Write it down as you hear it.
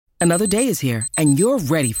Another day is here, and you're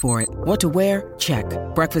ready for it. What to wear? Check.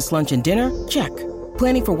 Breakfast, lunch, and dinner? Check.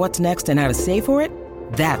 Planning for what's next and how to save for it?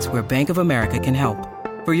 That's where Bank of America can help.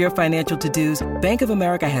 For your financial to-dos, Bank of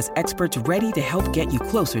America has experts ready to help get you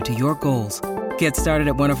closer to your goals. Get started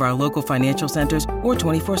at one of our local financial centers or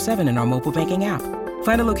 24/7 in our mobile banking app.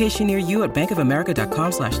 Find a location near you at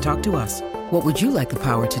bankofamerica.com/talktous. What would you like the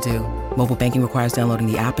power to do? Mobile banking requires downloading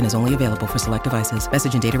the app and is only available for select devices.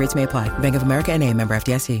 Message and data rates may apply. Bank of America N.A., member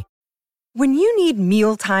FDIC. When you need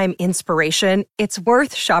mealtime inspiration, it's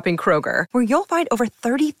worth shopping Kroger, where you'll find over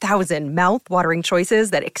 30,000 mouth-watering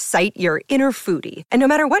choices that excite your inner foodie. And no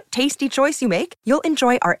matter what tasty choice you make, you'll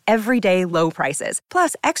enjoy our everyday low prices,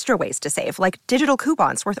 plus extra ways to save, like digital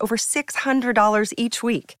coupons worth over $600 each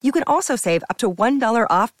week. You can also save up to $1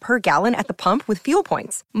 off per gallon at the pump with fuel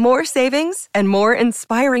points. More savings and more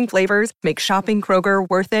inspiring flavors make shopping Kroger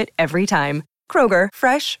worth it every time. Kroger,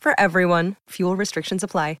 fresh for everyone. Fuel restrictions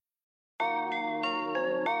apply.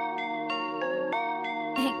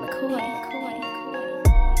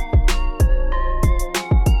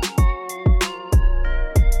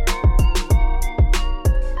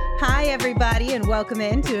 Hi, everybody, and welcome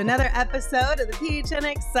into another episode of the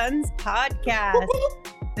PHNX Suns podcast.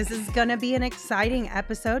 This is going to be an exciting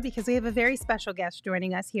episode because we have a very special guest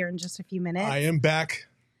joining us here in just a few minutes. I am back.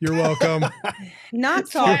 You're welcome. Not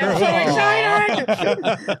so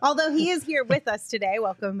excited. Although he is here with us today.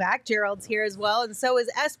 Welcome back. Gerald's here as well, and so is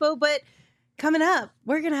Espo. But coming up,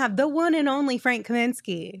 we're going to have the one and only Frank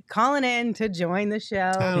Kaminsky calling in to join the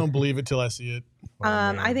show. I don't believe it till I see it.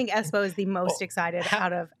 I think Espo is the most excited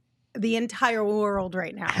out of the entire world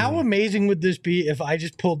right now. How amazing would this be if I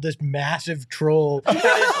just pulled this massive troll and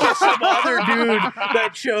it's just some other dude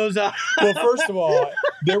that shows up? Well, first of all,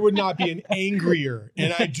 there would not be an angrier,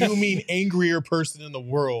 and I do mean angrier person in the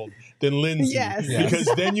world than Lindsay. Yes. Because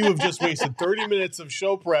then you have just wasted 30 minutes of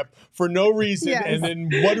show prep for no reason, Yes. and then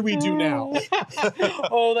what do we do now?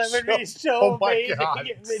 Oh, that would be so Oh my amazing. God.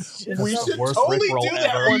 We should totally do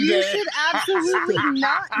that one You day. should absolutely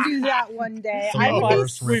not do that one day. Some I of the would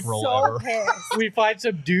worst be rickroll so ever. pissed. We find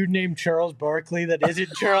some dude named Charles Barkley that isn't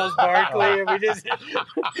Charles Barkley, and we just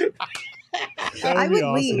That I be would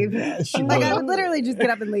awesome. leave. Like, I would literally just get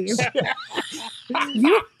up and leave.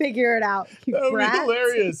 You figure it out, you That would be brat.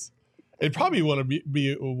 hilarious. It'd probably want to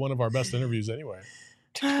be one of our best interviews anyway.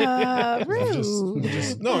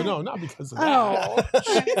 Rude. No, not because of Oh.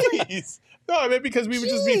 that. Jeez. No, I mean because we would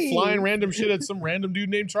just be Jeez. flying random shit at some random dude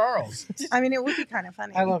named Charles. I mean, it would be kind of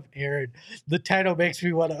funny. I love Aaron. The title makes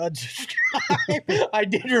me want to unsubscribe. I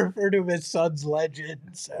did refer to him as Suns legend.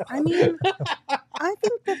 So. I mean, I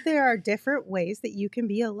think that there are different ways that you can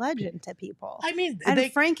be a legend to people. I mean,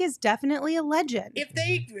 And Frank is definitely a legend. if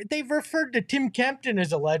they've referred to Tim Kempton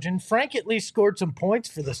as a legend, Frank at least scored some points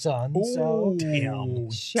for the Suns. So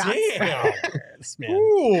Damn. Shots Damn. This man.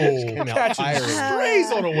 Ooh, came out catching firing.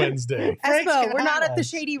 strays on a Wednesday. Frank's Espo, got we're not at the highlights.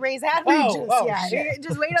 Shady Rays ad Oh, read just oh, yet. shit.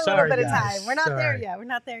 Just wait a Sorry, little bit of guys. time. We're not there Sorry. yet. We're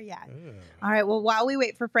not there yet. All right. Well, while we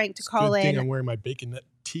wait for Frank to call Good thing I'm in, wearing my bacon neck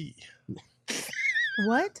tee.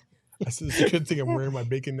 what? I said it's a good thing I'm wearing my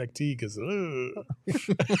bacon neck tee because Good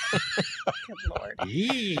Lord.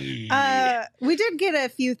 Yee. We did get a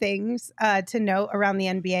few things to note around the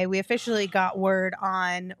NBA. We officially got word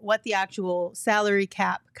on what the actual salary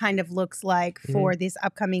cap kind of looks like for this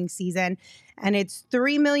upcoming season. And it's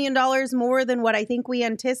 $3 million more than what I think we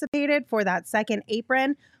anticipated for that second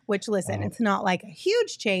apron, which, listen, it's not like a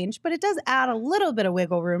huge change, but it does add a little bit of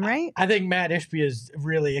wiggle room, right? I think Matt Ishbia is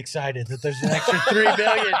really excited that there's an extra $3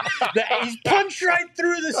 million. He's punched right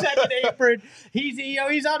through the second apron.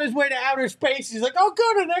 He's on his way to outer space. He's like, oh,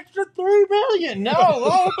 good, an extra $3 million.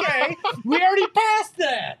 No, okay, we already passed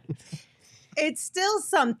that. It's still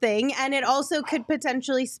something, and it also could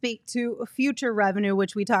potentially speak to future revenue,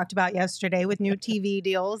 which we talked about yesterday with new TV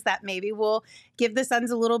deals that maybe will give the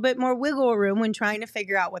Suns a little bit more wiggle room when trying to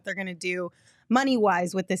figure out what they're going to do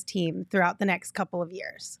money-wise with this team throughout the next couple of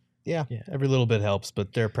years. Yeah, every little bit helps,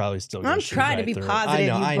 but they're probably still. I'm gonna shoot trying to right be through it.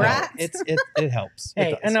 positive, I you know. brat. It helps.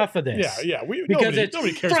 Hey, It does. enough of this. yeah. Because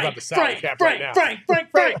Nobody cares about the salary cap right now. Frank.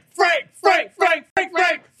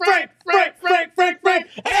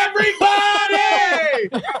 Everybody!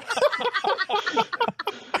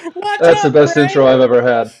 That's the best intro I've ever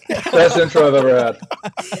had. Best intro I've ever had.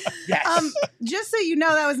 Yes. Just so you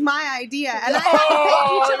know, that was my idea, and I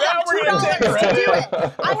Oh, have to pay now we're each of gonna them take $2 to do credit.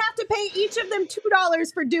 it. I have to pay each of them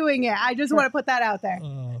 $2 for doing it. I just want to put that out there.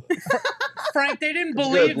 Frank, they didn't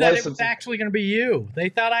believe Good. that it was Licensing. actually going to be you. They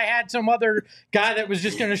thought I had some other guy that was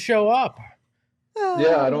just going to show up.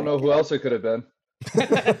 Yeah, I don't know who else it could have been.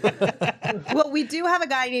 Well, we do have a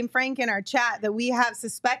guy named Frank in our chat that we have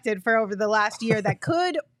suspected for over the last year that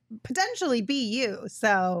could potentially be you.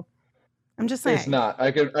 So I'm just saying. It's not.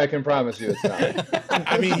 I can promise you it's not.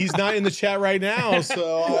 I mean, he's not in the chat right now,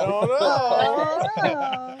 so I don't know.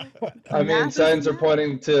 I mean, signs are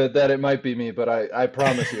pointing to that it might be me, but I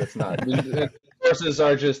promise you it's not. Sources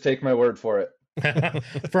are just take my word for it.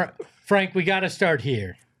 Frank, we got to start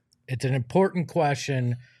here. It's an important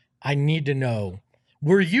question. I need to know.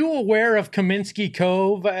 Were you aware of Kaminsky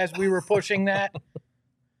Cove as we were pushing that?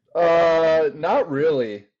 Not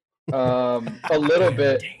really. A little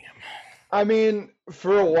bit. Damn. I mean,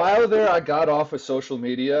 for a while there, I got off of social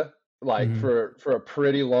media, like for a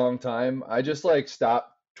pretty long time. I just like stopped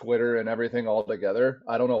Twitter and everything altogether.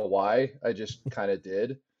 I don't know why. I just kind of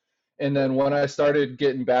did. And then when I started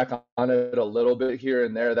getting back on it a little bit here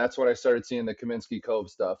and there, that's when I started seeing the Kaminsky Cove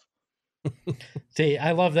stuff. See,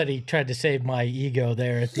 I love that he tried to save my ego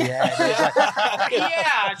there at the end. He's like,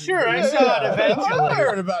 yeah, sure, I saw it eventually. I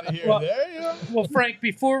heard about it here and there. Yeah. Well, Frank,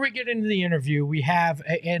 before we get into the interview, we have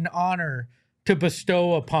an honor to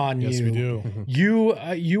bestow upon you. Yes, we do.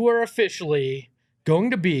 You are officially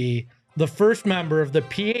going to be the first member of the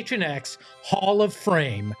PHNX Hall of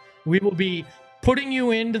Fame. We will be putting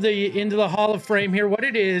you into the Hall of Fame here. What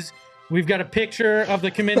it is, we've got a picture of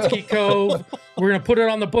the Kaminsky Cove. We're going to put it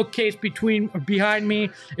on the bookcase behind me.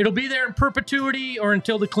 It'll be there in perpetuity or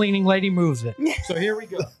until the cleaning lady moves it. So here we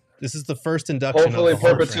go. This is the first induction. Hopefully, of the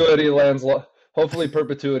Hall of Fame. Hopefully,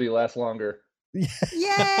 perpetuity lasts longer. Yay!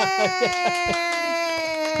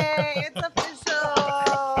 It's official.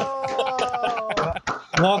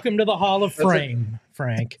 Welcome to the Hall of Fame,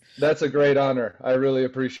 Frank. That's a great honor. I really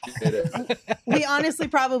appreciate it. We honestly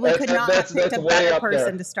probably could not have picked a better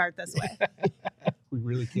person to start this way. We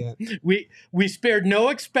really can't. We spared no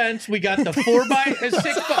expense. We got the 4x6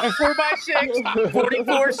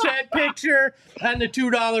 44-cent picture and the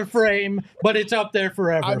 $2 frame, but it's up there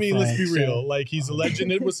forever. I mean, Frank, let's be so. real. Like, he's a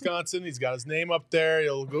legend in Wisconsin. He's got his name up there.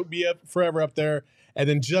 He'll be up forever up there. And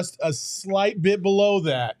then just a slight bit below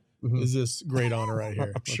that is this great honor right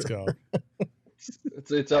here. Let's go.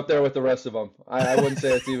 It's up there with the rest of them. I wouldn't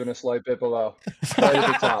say it's even a slight bit below. Right at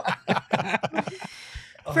the top.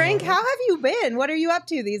 Frank, how have you been? What are you up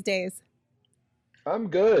to these days? I'm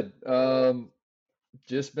good.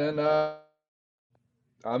 Just been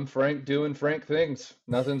I'm Frank doing Frank things.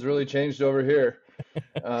 Nothing's really changed over here.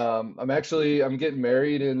 I'm getting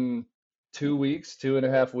married in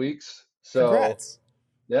 2.5 weeks. So Congrats.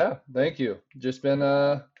 yeah, thank you. Just been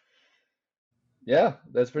yeah,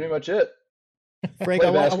 that's pretty much it. Frank,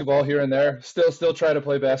 Play basketball here and there. Still try to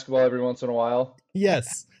play basketball every once in a while.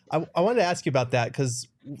 Yes. I wanted to ask you about that because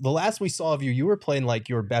the last we saw of you, you were playing like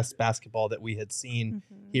your best basketball that we had seen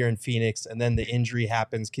here in Phoenix, and then the injury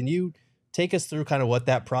happens. Can you take us through kind of what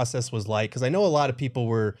that process was like? Because I know a lot of people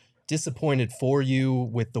were disappointed for you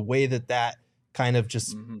with the way that kind of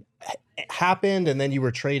just happened, and then you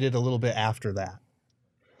were traded a little bit after that.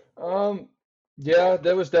 Yeah,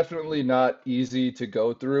 that was definitely not easy to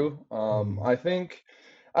go through.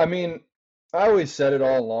 I mean, I always said it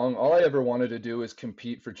all along. All I ever wanted to do was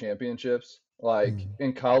compete for championships. Like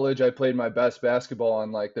in college, I played my best basketball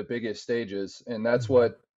on like the biggest stages, and that's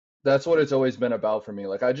what it's always been about for me.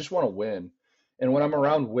 Like I just want to win. And when I'm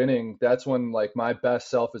around winning, that's when like my best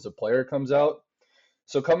self as a player comes out.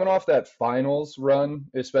 So coming off that finals run,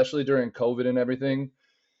 especially during COVID and everything,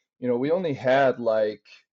 we only had like,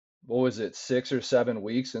 what was it, 6 or 7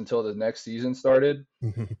 weeks until the next season started.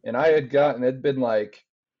 And it'd been like,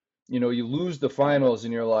 you lose the finals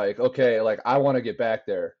and you're like, okay, like I want to get back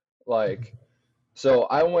there. Like, so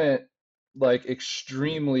I went like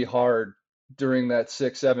extremely hard during that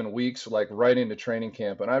 6-7 weeks, like right into training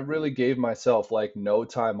camp. And I really gave myself like no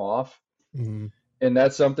time off. And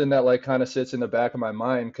that's something that like kind of sits in the back of my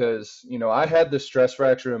mind. Cause I had the stress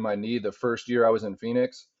fracture in my knee the first year I was in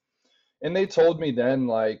Phoenix. And they told me then,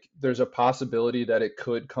 like, there's a possibility that it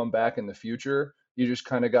could come back in the future. You just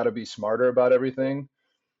kind of got to be smarter about everything.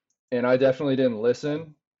 And I definitely didn't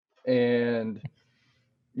listen. And,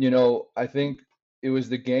 I think it was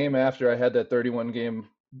the game after I had that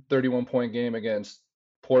 31-point game against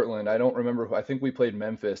Portland. I don't remember. I think we played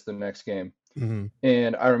Memphis the next game.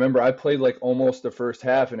 And I remember I played like almost the first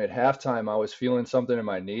half. And at halftime, I was feeling something in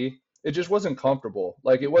my knee. It just wasn't comfortable.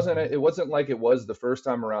 Like it wasn't like it was the first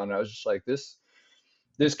time around. I was just like, this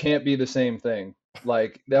can't be the same thing.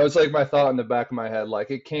 Like that was like my thought in the back of my head. Like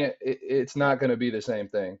it's not going to be the same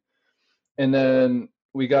thing. And then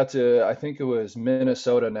we got to, I think it was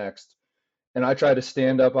Minnesota next. And I tried to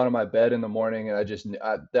stand up out of my bed in the morning, and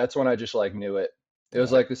that's when I just like knew it. It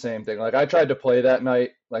was like the same thing. Like I tried to play that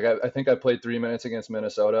night. Like I think I played 3 minutes against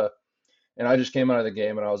Minnesota, and I just came out of the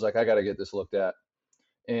game and I was like, I got to get this looked at.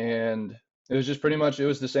 And it was just pretty much, it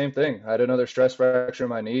was the same thing. I had another stress fracture in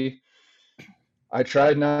my knee. I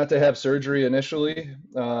tried not to have surgery initially,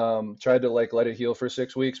 tried to like let it heal for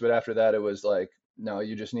 6 weeks, but after that it was like, no,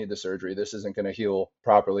 you just need the surgery. This isn't going to heal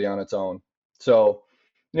properly on its own. So,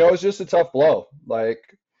 it was just a tough blow. Like,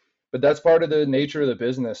 but that's part of the nature of the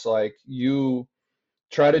business. Like, you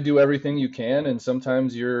try to do everything you can, and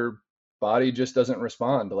sometimes your body just doesn't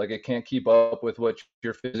respond. Like, it can't keep up with what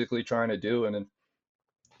you're physically trying to do. And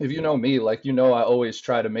if you know me, like, I always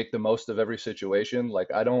try to make the most of every situation.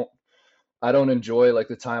 Like, I don't enjoy like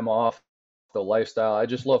the time off, the lifestyle. I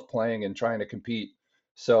just love playing and trying to compete.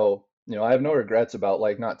 So, I have no regrets about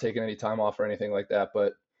like not taking any time off or anything like that.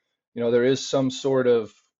 But, there is some sort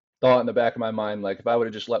of thought in the back of my mind, like if I would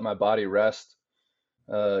have just let my body rest,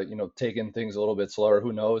 taking things a little bit slower,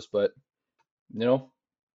 who knows? But,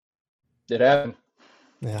 it happened.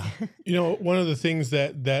 Yeah. One of the things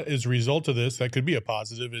that is a result of this that could be a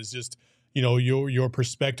positive is just, your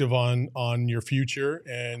perspective on your future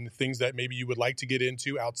and things that maybe you would like to get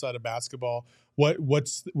into outside of basketball.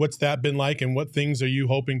 What's that been like, and what things are you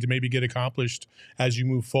hoping to maybe get accomplished as you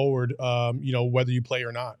move forward, whether you play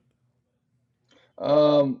or not?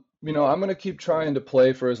 I'm going to keep trying to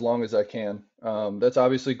play for as long as I can. That's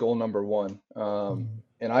obviously goal number one.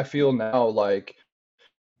 And I feel now like,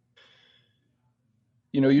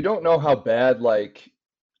 you don't know how bad, like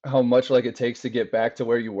how much like it takes to get back to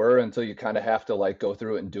where you were until you kind of have to like go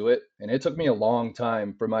through it and do it. And it took me a long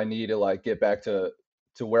time for my knee to like get back to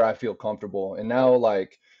where I feel comfortable. And now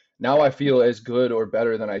I feel as good or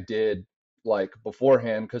better than I did like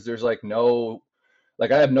beforehand, because there's like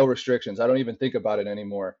I have no restrictions. I don't even think about it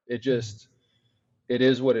anymore. It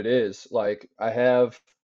is what it is. Like, I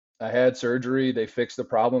had surgery, they fixed the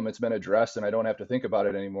problem, it's been addressed, and I don't have to think about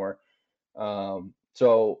it anymore.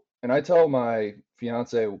 And I tell my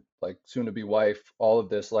fiance, like soon to be wife, all of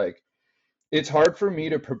this, like, it's hard for me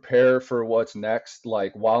to prepare for what's next,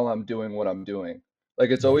 like while I'm doing what I'm doing.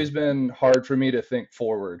 Like, it's always been hard for me to think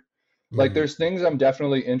forward. Like, there's things I'm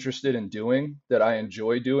definitely interested in doing that I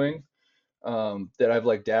enjoy doing, that I've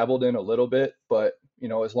like dabbled in a little bit, but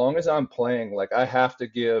as long as I'm playing, like, I have to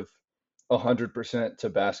give 100% to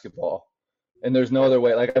basketball, and there's no other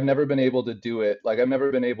way. Like, I've never been able to do it. Like, I've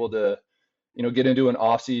never been able to, get into an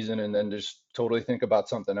off season and then just totally think about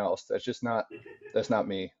something else. That's not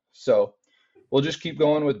me. So we'll just keep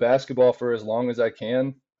going with basketball for as long as I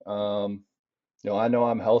can. I know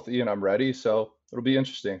I'm healthy and I'm ready, so it'll be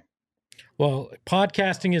interesting. Well,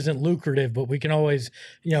 podcasting isn't lucrative, but we can always,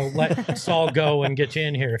 let Saul go and get you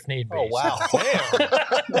in here if need be. Oh, wow.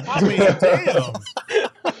 Damn. I mean, damn.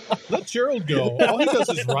 Let Gerald go. All he does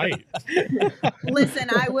is write. Listen,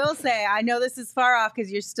 I will say, I know this is far off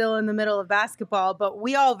because you're still in the middle of basketball, but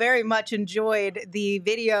we all very much enjoyed the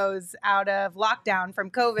videos out of lockdown from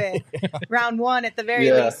COVID, round one at the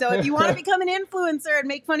very least. So if you want to become an influencer and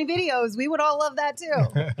make funny videos, we would all love that too.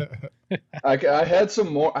 I had some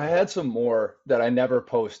more that I never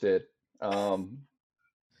posted. I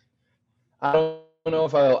don't know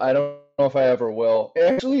if I ever will.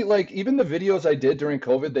 Actually, like, even the videos I did during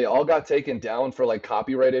COVID, they all got taken down for like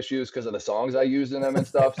copyright issues because of the songs I used in them and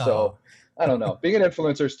stuff. So I don't know. Being an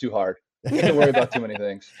influencer is too hard. You have to worry about too many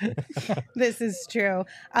things. This is true.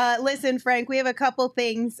 Listen, Frank, we have a couple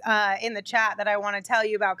things in the chat that I want to tell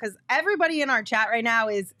you about, because everybody in our chat right now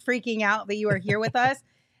is freaking out that you are here with us.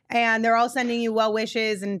 And they're all sending you well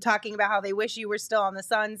wishes and talking about how they wish you were still on the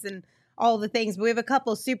Suns and all the things. But we have a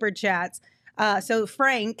couple super chats. So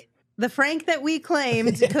Frank, the Frank that we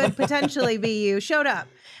claimed could potentially be you, showed up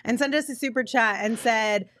and sent us a super chat and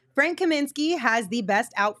said, Frank Kaminsky has the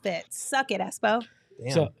best outfits. Suck it, Espo.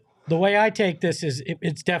 Damn. So the way I take this is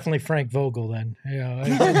it's definitely Frank Vogel then.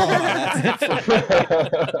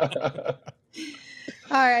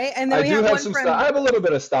 All right. And then we have one from... style. I have a little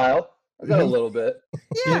bit of style. I got a little bit.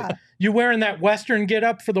 Yeah. You wearing that Western get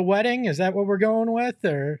up for the wedding? Is that what we're going with,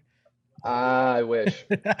 or? I wish.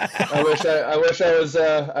 I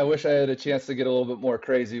wish I had a chance to get a little bit more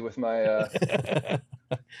crazy with my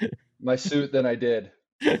my suit than I did.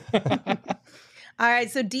 All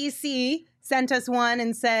right. So DC sent us one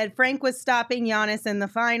and said Frank was stopping Giannis in the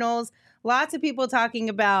finals. Lots of people talking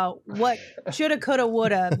about what shoulda, coulda,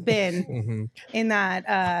 woulda been in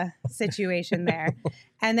that situation there.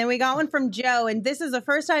 And then we got one from Joe, and this is the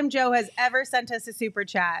first time Joe has ever sent us a super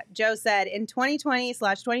chat. Joe said, in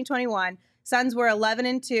 2020/2021, Suns were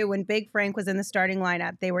 11-2 when Big Frank was in the starting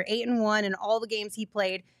lineup. They were 8-1 in all the games he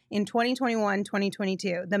played in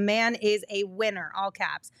 2021/2022. The man is a winner, all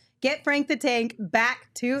caps. Get Frank the Tank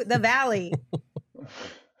back to the Valley.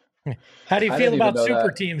 How do you I feel didn't even about know super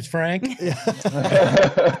that. teams, Frank?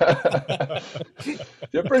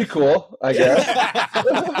 They're pretty cool, I guess.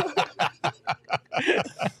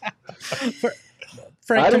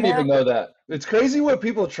 Frank, I didn't tomorrow. even know that. It's crazy what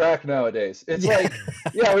people track nowadays. It's like,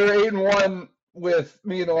 yeah, we were 8-1 with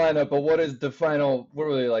me in the lineup, but what is the final? What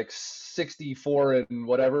were they, like 64 and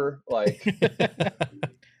whatever? Like,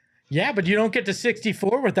 Yeah, but you don't get to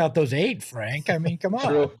 64 without those 8, Frank. I mean, come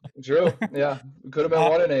on. true. Yeah, could have been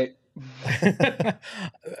 1-8.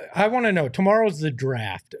 I want to know, tomorrow's the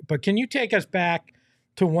draft, but can you take us back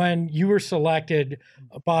to when you were selected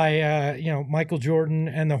by Michael Jordan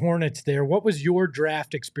and the Hornets there? What was your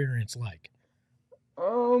draft experience like?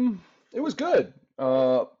 It was good.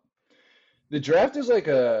 The draft is like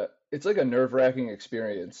it's like a nerve-wracking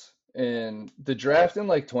experience. And the draft in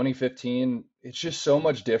like 2015, it's just so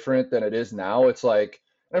much different than it is now. It's like,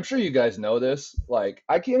 and I'm sure you guys know this, like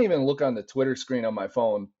I can't even look on the Twitter screen on my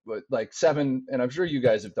phone, but like and I'm sure you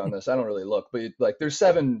guys have done this. I don't really look, but like there's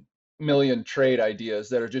 7 million trade ideas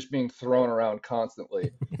that are just being thrown around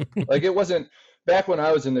constantly. Like it wasn't back when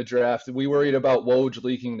I was in the draft, we worried about Woj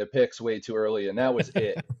leaking the picks way too early, and that was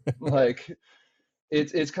it. Like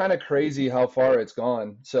it's kind of crazy how far it's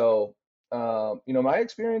gone. So, my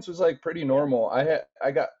experience was like pretty normal.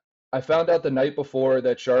 I found out the night before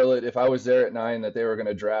that Charlotte, if I was there at 9, that they were going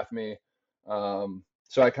to draft me.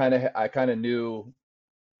 So I kind of knew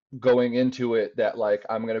going into it that like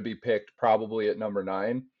I'm going to be picked probably at number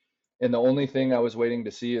 9. And the only thing I was waiting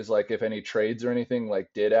to see is like if any trades or anything like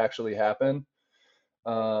did actually happen.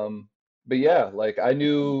 But yeah, like I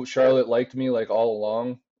knew Charlotte liked me like all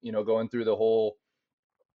along, going through the whole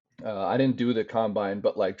I didn't do the combine,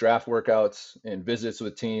 but like draft workouts and visits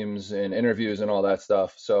with teams and interviews and all that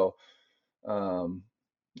stuff. So, um,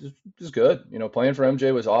 just good. Playing for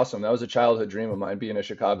MJ was awesome. That was a childhood dream of mine, being a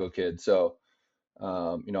Chicago kid. So,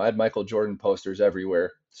 I had Michael Jordan posters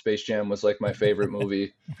everywhere. Space Jam was like my favorite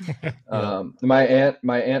movie. My aunt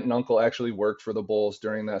and uncle actually worked for the Bulls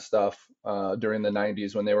during that stuff, during the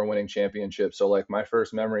 90s when they were winning championships. So like my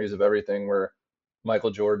first memories of everything were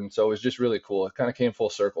Michael Jordan. So it was just really cool. It kind of came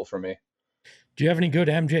full circle for me. Do you have any good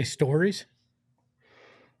MJ stories?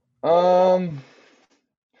 Um,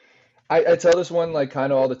 I tell this one like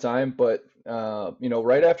kind of all the time, but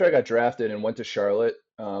right after I got drafted and went to Charlotte,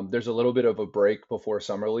 there's a little bit of a break before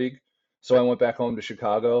summer league, so I went back home to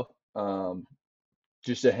Chicago,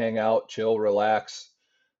 just to hang out, chill, relax.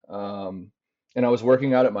 Um, and I was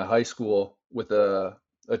working out at my high school with a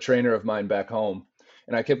trainer of mine back home,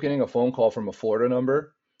 and I kept getting a phone call from a Florida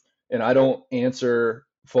number, and I don't answer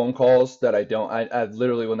phone calls that I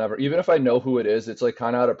literally will never, even if I know who it is, it's like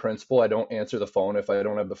kind of out of principle. I don't answer the phone if I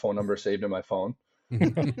don't have the phone number saved in my phone.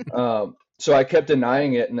 So I kept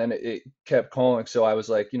denying it, and then it kept calling. So I was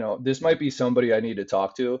like, this might be somebody I need to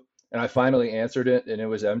talk to. And I finally answered it, and it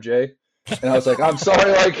was MJ. And I was like, I'm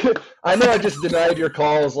sorry, like I know I just denied your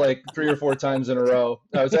calls like 3 or 4 times in a row.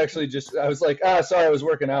 I was like, sorry, I was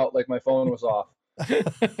working out, like my phone was off.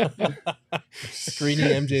 Screening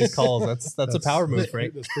MJ's calls. That's a power move,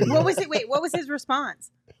 Frank. What was it? Wait, what was his response?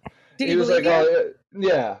 Did he was believe like, you?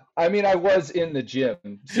 yeah. I mean, I was in the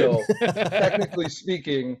gym, so technically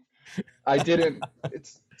speaking, I didn't.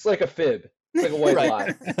 It's like a fib. It's like a white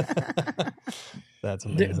lie. That's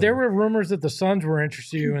amazing. There were rumors that the Suns were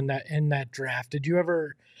interested in that draft. Did you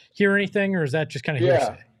ever hear anything, or is that just kind of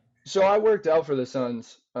hearsay? So I worked out for the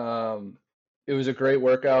Suns. It was a great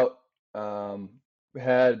workout.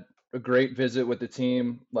 Had a great visit with the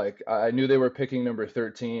team. Like I knew they were picking number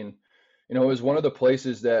 13. It was one of the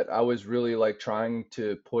places that I was really like trying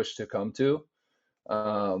to push to come to.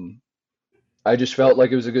 I just felt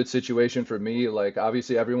like it was a good situation for me. Like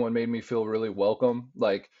obviously everyone made me feel really welcome.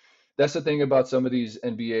 Like that's the thing about some of these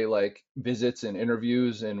NBA like visits and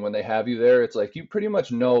interviews, and when they have you there, it's like you pretty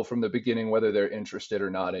much know from the beginning whether they're interested or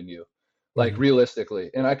not in you. Like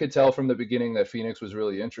realistically. And I could tell from the beginning that Phoenix was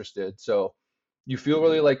really interested. So you feel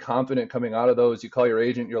really like confident coming out of those. You call your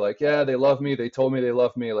agent, you're like, yeah, they love me. They told me they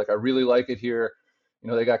love me. Like, I really like it here.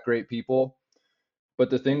 They got great people. But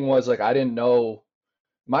the thing was, like, I didn't know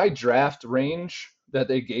my draft range that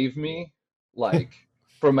they gave me, like,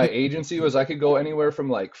 from my agency was I could go anywhere from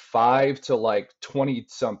like 5 to like 20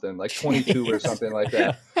 something, like 22 or something like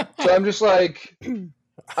that. So I'm just like,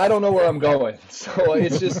 I don't know where I'm going. So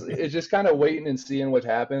it's just kind of waiting and seeing what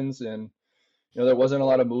happens. And there wasn't a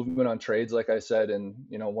lot of movement on trades, like I said. And,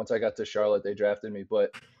 once I got to Charlotte, they drafted me.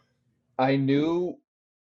 But I knew,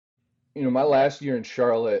 my last year in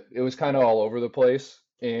Charlotte, it was kind of all over the place.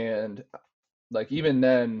 And like, even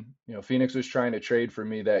then, Phoenix was trying to trade for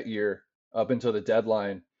me that year up until the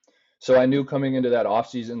deadline. So I knew coming into that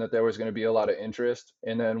offseason that there was going to be a lot of interest.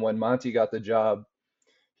 And then when Monty got the job,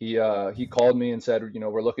 he called me and said,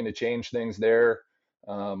 we're looking to change things there.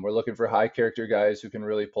 We're looking for high character guys who can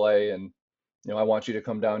really play, and I want you to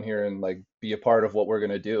come down here and like be a part of what we're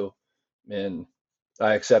going to do. And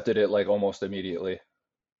I accepted it like almost immediately.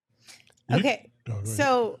 Okay.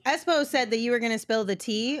 So Espo said that you were going to spill the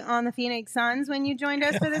tea on the Phoenix Suns when you joined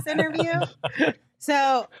us for this interview.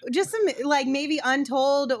 So just some like maybe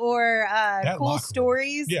untold or cool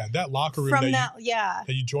stories. Yeah, that locker room from that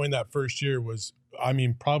you joined that first year was, I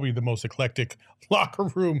mean, probably the most eclectic locker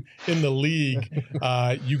room in the league.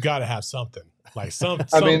 You got to have something like some.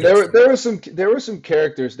 I mean, there were some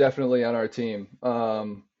characters definitely on our team.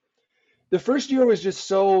 The first year was just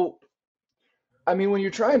so. I mean, when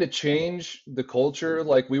you're trying to change the culture,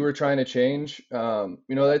 like we were trying to change,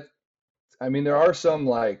 that. I mean, there are some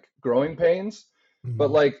like growing pains, but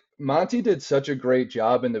like Monty did such a great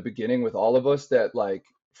job in the beginning with all of us that like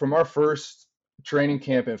from our first training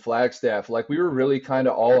camp in Flagstaff, like we were really kind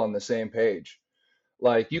of all on the same page.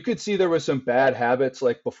 Like you could see there was some bad habits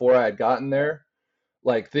like before I had gotten there,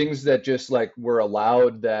 like things that just like were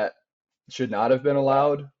allowed that should not have been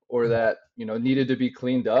allowed or that, needed to be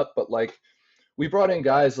cleaned up. But like we brought in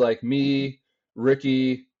guys like me,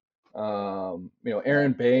 Ricky,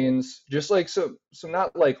 Aaron Baines, just like some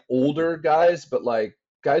not like older guys, but like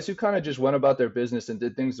guys who kind of just went about their business and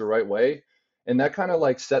did things the right way. And that kind of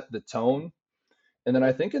like set the tone. And then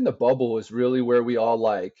I think in the bubble is really where we all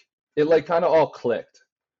like, it like kind of all clicked.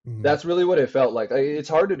 That's really what it felt like. It's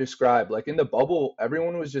hard to describe. Like in the bubble,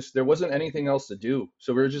 everyone was just, there wasn't anything else to do.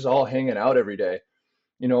 So we were just all hanging out every day,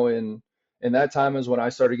 and that time is when I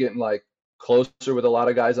started getting like closer with a lot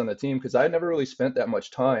of guys on the team because I had never really spent that much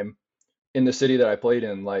time in the city that I played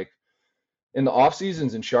in. Like in the off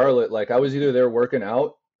seasons in Charlotte, like I was either there working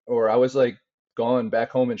out or I was like gone back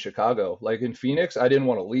home in Chicago. Like in Phoenix, I didn't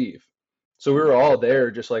want to leave. So we were all there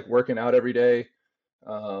just like working out every day,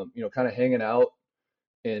 kind of hanging out.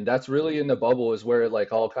 And that's really in the bubble is where it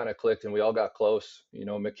like all kind of clicked and we all got close.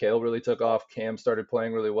 Mikhail really took off. Cam started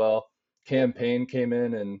playing really well. Cam Payne came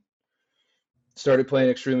in and started playing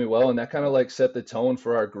extremely well. And that kind of like set the tone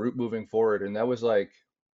for our group moving forward. And that was like,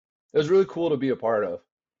 it was really cool to be a part of.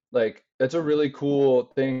 Like, that's a really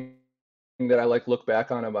cool thing that I like look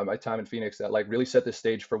back on about my time in Phoenix that like really set the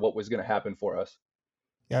stage for what was going to happen for us.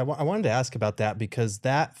 Yeah, I wanted to ask about that because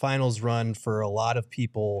that finals run for a lot of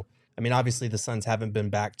people, I mean, obviously the Suns haven't been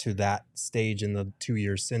back to that stage in the 2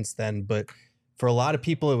 years since then, but for a lot of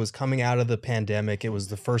people, it was coming out of the pandemic. It was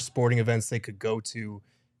the first sporting events they could go to.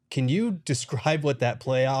 Can you describe what that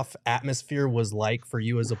playoff atmosphere was like for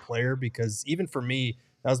you as a player? Because even for me,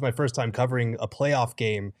 that was my first time covering a playoff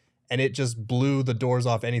game, and it just blew the doors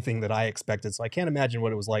off anything that I expected. So I can't imagine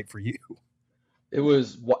what it was like for you. It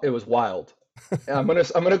was wild. And I'm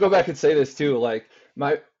gonna go back and say this too. Like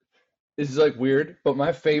this is like weird, but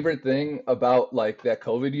my favorite thing about like that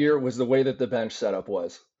COVID year was the way that the bench setup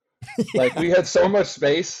was. Like we had so much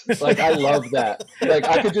space. Like I love that. Like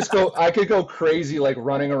I could go crazy like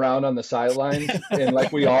running around on the sidelines and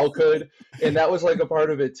like we all could. And that was like a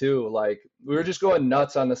part of it too. Like we were just going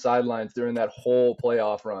nuts on the sidelines during that whole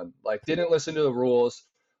playoff run. Like didn't listen to the rules.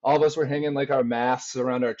 All of us were hanging like our masks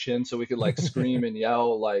around our chin so we could like scream and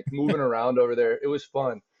yell, like moving around over there. It was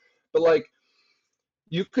fun. But like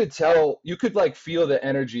you could like feel the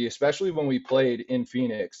energy, especially when we played in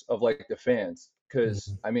Phoenix of like the fans.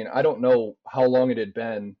 Because I mean, I don't know how long it had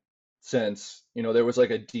been since, there was like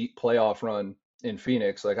a deep playoff run in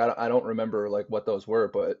Phoenix. Like I don't remember like what those were,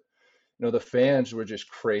 but the fans were just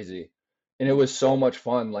crazy. And it was so much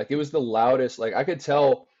fun. Like it was the loudest. Like I could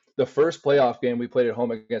tell the first playoff game we played at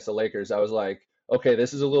home against the Lakers, I was like, okay,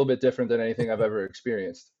 this is a little bit different than anything I've ever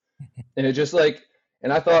experienced. And it just like,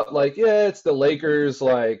 and I thought like, yeah, it's the Lakers.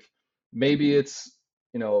 Like maybe it's,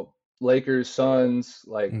 Lakers, Suns,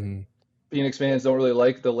 like Phoenix fans don't really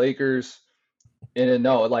like the Lakers. And then,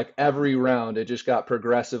 no, like every round, it just got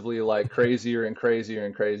progressively like crazier and crazier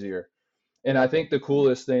and crazier. And I think the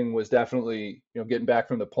coolest thing was definitely, getting back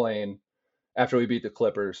from the plane after we beat the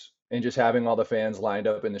Clippers and just having all the fans lined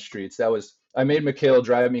up in the streets. I made Mikhail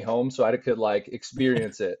drive me home so I could like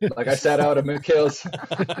experience it. Like I sat out on Mikhail's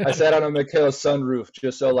sunroof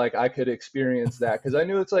just so like I could experience that. Cause I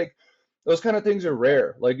knew it's like, those kind of things are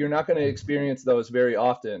rare. Like you're not going to experience those very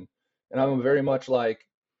often. And I'm very much like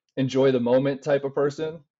enjoy the moment type of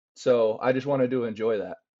person. So I just wanted to enjoy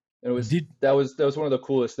that. And that was one of the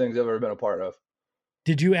coolest things I've ever been a part of.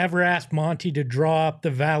 Did you ever ask Monty to draw up the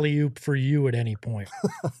Valley-oop for you at any point?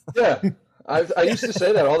 Yeah. I used to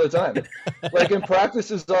say that all the time. Like in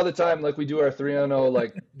practices all the time, like we do our 3-on-0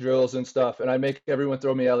 like drills and stuff, and I make everyone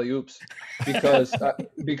throw me alley-oops because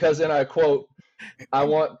then I quote, I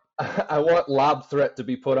want lob threat to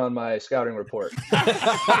be put on my scouting report.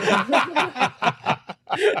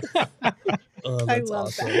 Oh, I that's love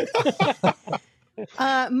awesome.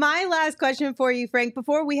 that. My last question for you, Frank,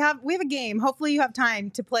 before we have a game. Hopefully you have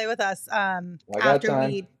time to play with us after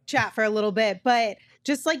we chat for a little bit. But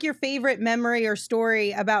just like your favorite memory or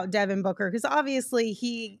story about Devin Booker, because obviously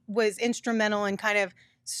he was instrumental in kind of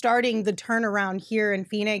starting the turnaround here in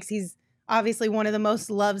Phoenix. He's obviously one of the most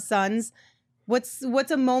loved sons. What's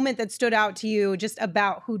a moment that stood out to you just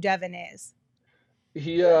about who Devin is?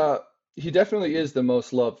 He definitely is the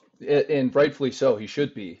most loved, and rightfully so. He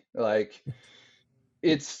should be. Like,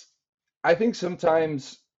 I think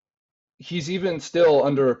sometimes he's even still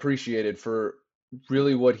underappreciated for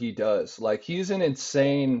really what he does. Like, he's an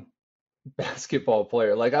insane basketball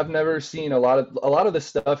player. Like, I've never seen a lot of the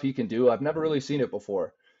stuff he can do. I've never really seen it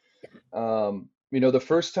before. The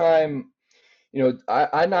first time,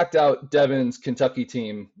 I knocked out Devin's Kentucky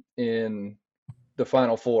team in the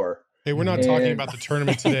Final Four. Hey, we're not talking about the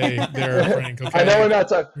tournament today, there, Frank. Okay. I know we're not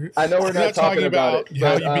talking about it,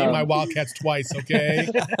 how you beat my Wildcats twice. Okay.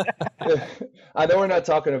 I know we're not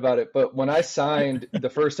talking about it, but when I signed the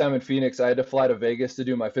first time in Phoenix, I had to fly to Vegas to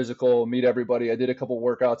do my physical, meet everybody. I did a couple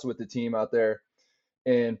workouts with the team out there,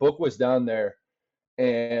 and Book was down there,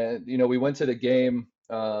 and we went to the game.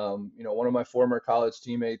 One of my former college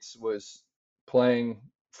teammates was playing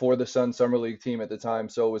for the Sun Summer League team at the time,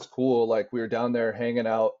 so it was cool. Like, we were down there hanging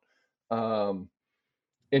out. And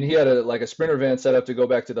he had a Sprinter van set up to go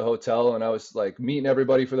back to the hotel, and I was like meeting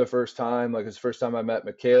everybody for the first time. Like, it's the first time I met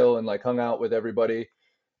Mikhail and like hung out with everybody.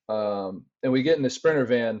 And we get in the Sprinter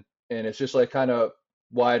van, and it's just like kind of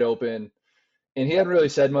wide open. And he hadn't really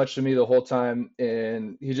said much to me the whole time,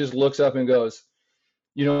 and he just looks up and goes,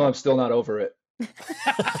 I'm still not over it. And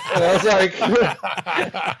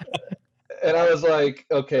I was like,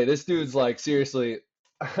 okay, this dude's like, seriously,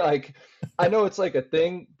 like, I know it's like a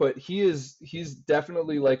thing, but he's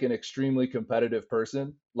definitely like an extremely competitive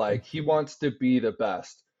person. Like, he wants to be the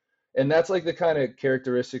best. And that's like the kind of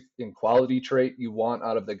characteristic and quality trait you want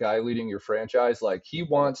out of the guy leading your franchise. Like, he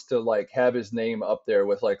wants to like have his name up there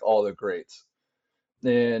with like all the greats.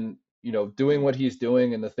 And, doing what he's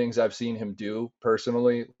doing and the things I've seen him do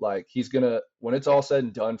personally, like, when it's all said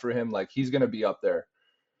and done for him, like, he's gonna be up there.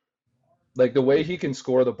 Like, the way he can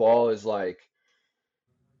score the ball is like,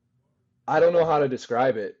 I don't know how to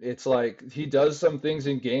describe it. It's like he does some things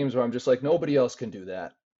in games where I'm just like, nobody else can do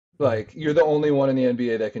that. Like, you're the only one in the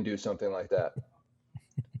NBA that can do something like that.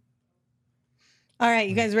 All right,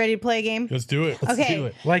 you guys ready to play a game? Let's do it. Okay. Let's do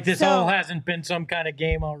it. Like this all hasn't been some kind of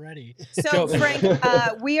game already. So, Frank,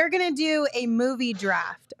 we are going to do a movie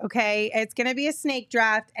draft, okay? It's going to be a snake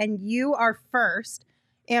draft, and you are first.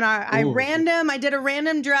 And I did a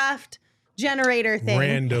random draft generator thing.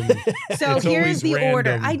 Random. So It's here's always the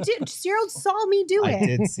order. random. I did. Gerald saw me do it. I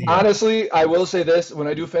did see it. Honestly, I will say this: when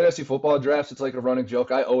I do fantasy football drafts, it's like a running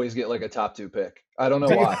joke. I always get like a top 2 pick. I don't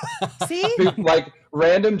know why. See? Like,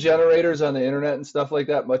 random generators on the internet and stuff like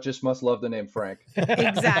that must love the name Frank.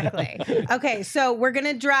 Exactly. Okay, so we're going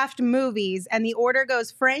to draft movies, and the order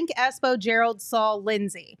goes Frank, Espo, Gerald, Saul,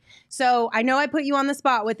 Lindsay. So I know I put you on the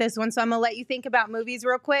spot with this one, so I'm going to let you think about movies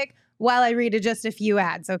real quick while I read just a few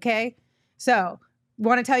ads, okay? So,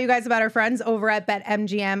 want to tell you guys about our friends over at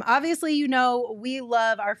BetMGM. Obviously, we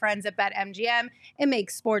love our friends at BetMGM. It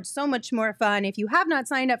makes sports so much more fun. If you have not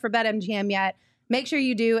signed up for BetMGM yet, make sure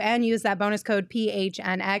you do and use that bonus code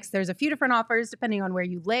PHNX. There's a few different offers depending on where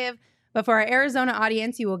you live. But for our Arizona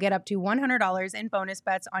audience, you will get up to $100 in bonus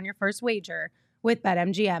bets on your first wager with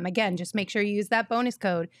BetMGM. Again, just make sure you use that bonus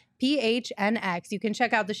code PHNX. You can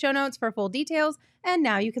check out the show notes for full details. And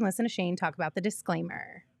now you can listen to Shane talk about the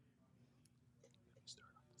disclaimer.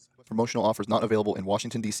 Promotional offers not available in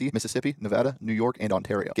Washington, D.C., Mississippi, Nevada, New York, and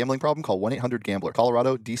Ontario. Gambling problem? Call 1-800-GAMBLER.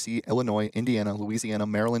 Colorado, D.C., Illinois, Indiana, Louisiana,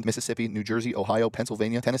 Maryland, Mississippi, New Jersey, Ohio,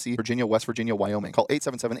 Pennsylvania, Tennessee, Virginia, West Virginia, Wyoming. Call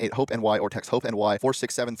 877-8-HOPE-NY or text HOPE-NY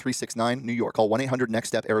 467-369, New York. Call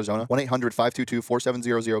 1-800-NEXT-STEP, Arizona.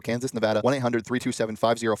 1-800-522-4700, Kansas, Nevada.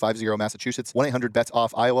 1-800-327-5050, Massachusetts.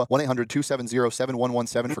 1-800-BETS-OFF, Iowa.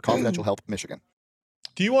 1-800-270-7117 for confidential help, Michigan.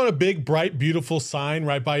 Do you want a big, bright, beautiful sign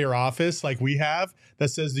right by your office like we have that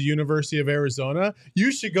says the University of Arizona?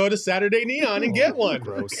 You should go to Saturday Neon and get one.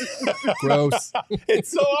 Gross. Gross.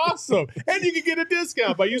 It's so awesome. And you can get a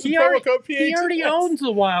discount by using promo code PHNX. He already owns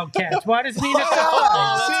the Wildcats. Why does he need a sign?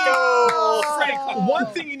 Oh, Frank, one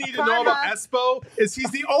thing you need to know about Espo is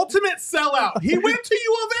he's the ultimate sellout. He went to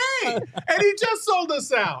U of A and he just sold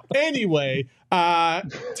us out. Anyway,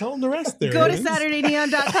 tell him the rest there. Go to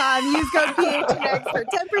SaturdayNeon.com. Use code PHNX for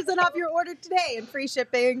 10% off your order today and free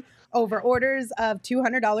shipping over orders of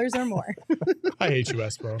 $200 or more. I hate you,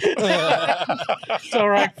 Espo. It's all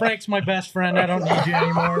right. Frank's my best friend. I don't need you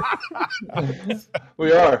anymore.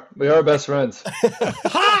 We are best friends.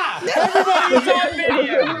 Ha! Everybody's on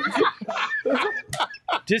video.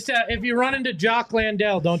 Just if you run into Jock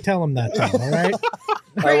Landell, don't tell him that time, all right?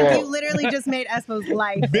 Frank, you literally just made Espo's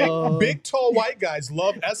life. Big, tall white guys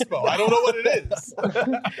love Espo. I don't know what it is.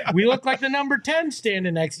 We look like the number 10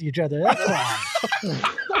 standing next to each other. That's why.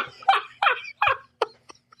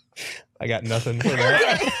 I got nothing for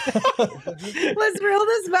that. Let's reel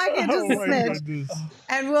this back into smidge.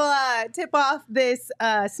 And we'll tip off this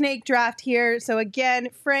snake draft here. So again,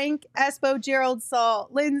 Frank, Espo, Gerald, Saul,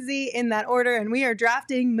 Lindsay in that order. And we are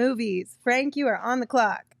drafting movies. Frank, you are on the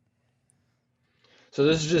clock. So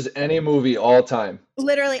this is just any movie all time.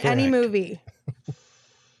 Literally any Correct. movie.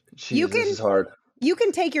 Jeez, this is hard. You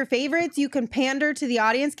can take your favorites. You can pander to the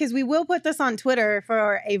audience because we will put this on Twitter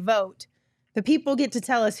for a vote. The people get to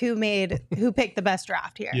tell us who picked the best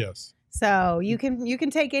draft here. Yes. So you can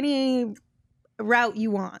take any route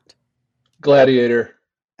you want. Gladiator.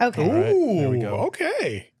 Okay. All right, there we Ooh, go.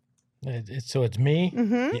 okay. So it's me,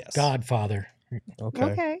 Mm-hmm. Yes. Godfather. Okay.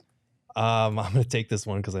 Okay. I'm going to take this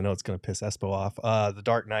one because I know it's going to piss Espo off. The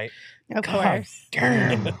Dark Knight. Of God course.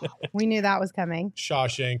 damn. We knew that was coming.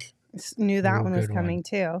 Shawshank. Knew that Ooh, one was good one. coming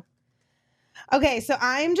too. Okay, so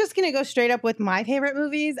I'm just gonna go straight up with my favorite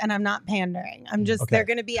movies, and I'm not pandering. They're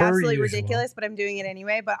gonna be Per absolutely usual. ridiculous, but I'm doing it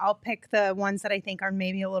anyway. But I'll pick the ones that I think are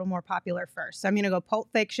maybe a little more popular first. So I'm gonna go Pulp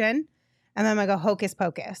Fiction, and then I'm gonna go Hocus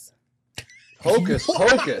Pocus. Hocus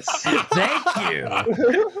Pocus. Thank you.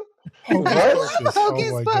 Hocus Oh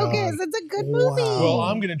my Pocus. God. It's a good movie. Well,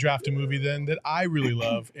 I'm going to draft a movie then that I really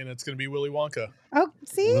love, and it's going to be Willy Wonka. Oh,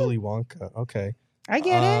 see, Willy Wonka. Okay. I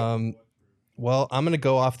get it. Well, I'm going to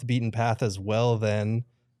go off the beaten path as well then.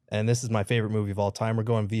 And this is my favorite movie of all time. We're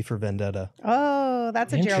going V for Vendetta. Oh,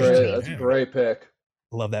 that's a Gerald Interesting. treat. That's a great pick.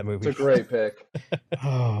 Love that It's movie. a great pick.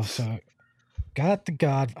 Oh, so got the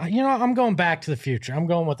God. You know, I'm going Back to the Future. I'm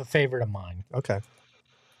going with a favorite of mine. Okay.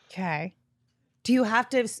 Okay. Do you have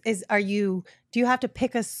to? Do you have to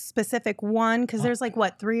pick a specific one? Because there's like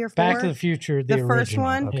what, 3 or 4? Back to the Future, the first original.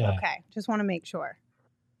 one. Yeah. Okay. Just want to make sure.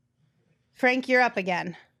 Frank, you're up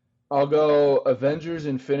again. I'll go Avengers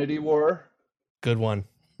Infinity War Good one.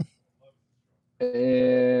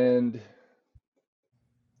 and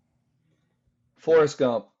Forrest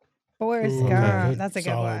Gump. Forrest Ooh, Gump. good. That's a good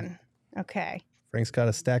Solid. one. Okay. Frank's got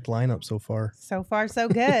a stacked lineup so far. So far, so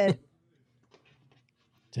good.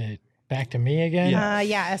 Back to me again?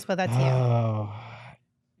 Yeah, Espo, that's you. Oh.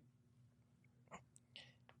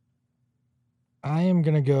 I am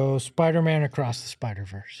going to go Spider-Man Across the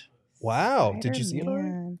Spider-Verse. Wow. Did you see it already?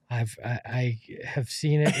 Spider-Man. I have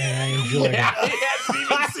seen it and I enjoyed it.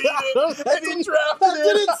 That didn't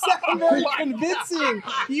sound very convincing.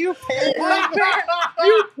 You paid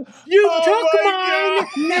You Oh took my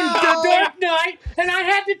mine in The Dark Knight, and I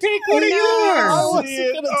had to take one of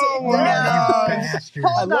yours. Bastard.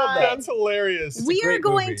 Hold on. That's hilarious. We are great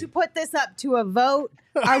going movie. to put this up to a vote.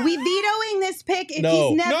 Are we vetoing this pick if No.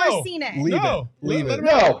 he's never No. seen it? Leave No. it. Leave Let it. him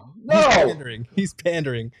out. No, He's no. pandering. He's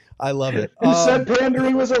pandering. I love it. He said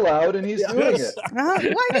pandering was allowed, and he's doing it. Well, I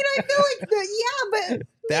mean, I feel like yeah, but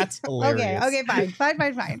That's hilarious. okay,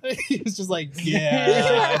 fine. He was just like, You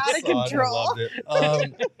yeah, are out of son, I control. loved it.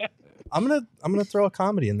 I'm gonna throw a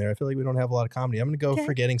comedy in there. I feel like we don't have a lot of comedy. I'm gonna go Okay.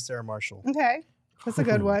 Forgetting Sarah Marshall. Okay, that's a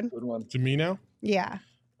good one. Good one. To me now? Yeah.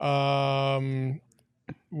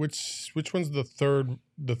 Which one's the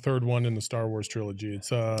third one in the Star Wars trilogy?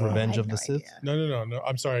 It's Revenge I of have the no Sith. idea. No.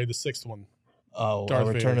 I'm sorry, the 6th one. Oh, Darth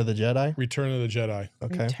Return Vader. of the Jedi. Return of the Jedi.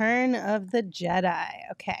 Okay. Return of the Jedi.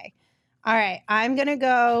 Okay. All right. I'm gonna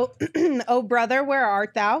go. Oh brother, where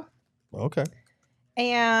art thou? Okay.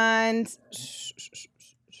 And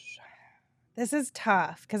this is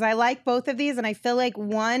tough because I like both of these, and I feel like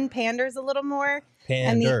one panders a little more,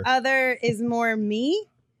 and Pander. the other is more me.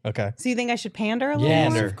 Okay. So you think I should pander a little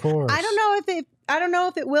Yes, more? of course. I don't know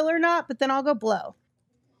if it will or not, but then I'll go blow.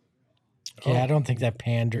 Yeah, I don't think that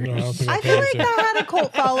panders. No, I don't think I feel like that had a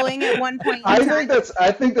cult following at one point in I time.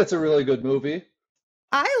 think that's a really good movie.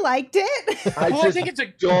 I liked it. I think it's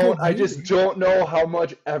a I just don't know how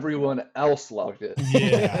much everyone else loved it.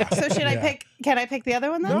 Yeah. So should I pick? Can I pick the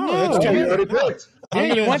other one then? No, that's Oh, too you already bad. picked.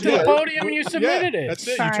 Yeah, you went to the Yeah. podium and you submitted it. That's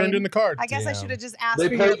it. Fine. You turned in the card. I guess I should have just asked They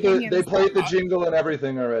for your played the opinions. they played the jingle and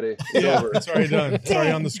everything already. It's Yeah, over. it's already done. It's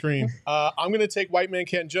already on the screen. I'm gonna take White Man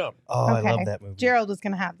Can't Jump. Oh, I love that movie. Gerald was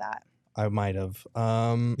gonna have that. I might have.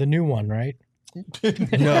 The new one, right? No.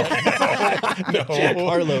 No. Jack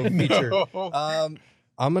Harlow feature. No.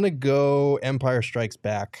 I'm gonna go Empire Strikes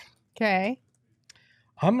Back. Okay.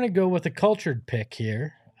 I'm going to go with a cultured pick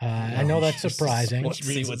here. I know that's surprising. Let's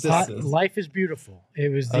see what this is. Life is Beautiful. It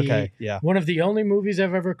was one of the only movies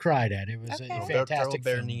I've ever cried at. It was a fantastic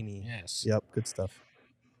film. Bernini. Yes. Yep, good stuff.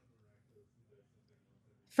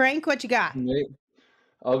 Frank, what you got?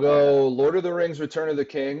 I'll go Lord of the Rings: Return of the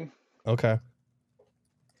King. Okay.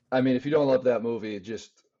 I mean, if you don't love that movie,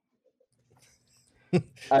 just I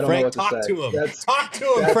don't Frank, know what to talk say. to him. That's, Talk to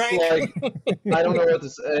him, that's Frank. like I don't know what to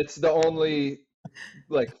say. It's the only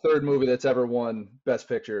like third movie that's ever won Best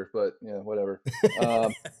Picture, but yeah, whatever.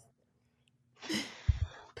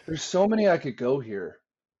 There's so many I could go here.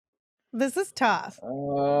 This is tough.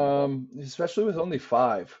 Especially with only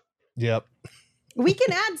 5. Yep. We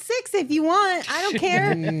can add 6 if you want. I don't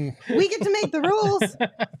care. We get to make the rules.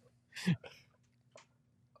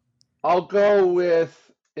 I'll go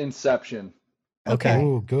with Inception. Okay.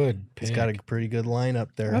 Ooh, good pick. It's got a pretty good lineup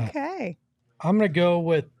there. Okay. I'm going to go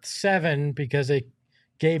with 7 because it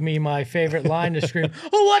gave me my favorite line to scream,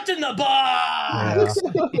 "Oh, what's in the box?"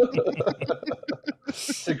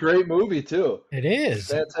 It's a great movie too. It is.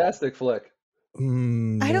 Fantastic flick.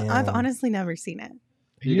 I've honestly never seen it.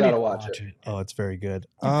 You need gotta to watch it. Oh, it's very good.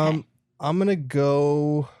 Okay. I'm gonna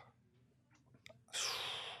go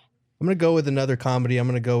with another comedy. I'm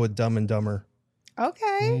gonna go with Dumb and Dumber.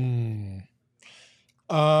 Okay.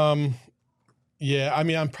 Yeah, I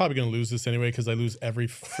mean, I'm probably gonna lose this anyway because I lose every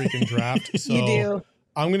freaking draft. So You do.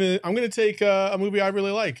 I'm gonna take a movie I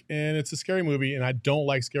really like, and it's a scary movie, and I don't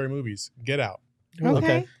like scary movies. Get Out.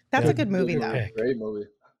 Okay. That's Yeah. a good movie though. pick. Great movie.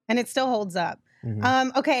 And it still holds up.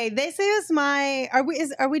 Mhm. Okay, this is my are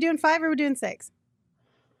we doing 5 or are we doing 6?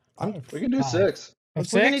 We can do 6. We're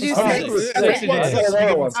gonna do Okay. 6. Six. Okay. One, Okay. six. We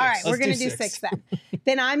give one All six. right, we're Let's gonna do do 6. 6 then.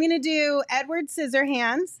 Then I'm gonna do Edward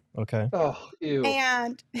Scissorhands Okay. Oh, ew.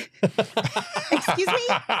 and excuse me?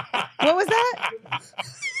 What was that?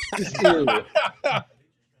 Ew.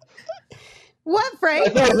 What, I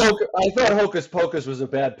Frank? thought Hocus Pocus was a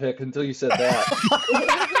bad pick until you said that.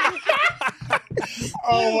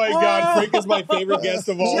 Oh my God, Frank is my favorite guest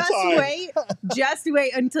of all time. Just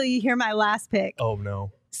wait until you hear my last pick. Oh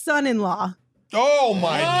no. Son-in-law. Oh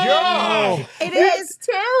my God, It it's is.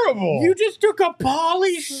 terrible. You just took a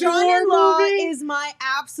Pauly Shore Son-in-law movie? is my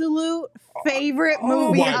absolute favorite Oh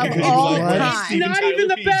movie my of God, all you like time. Steven Not Tyler even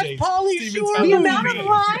the best PJs. Pauly Steven Shore Tyler The movie. amount of PJs.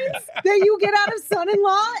 lines that you get out of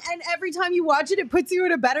Son-in-law, and every time you watch it, it puts you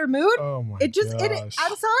in a better mood. Oh my It just, gosh.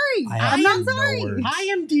 I'm sorry. I have I'm not no sorry. words.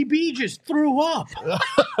 IMDb just threw up.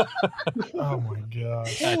 Oh my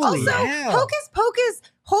gosh. Also, hell. Hocus Pocus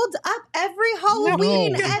holds up every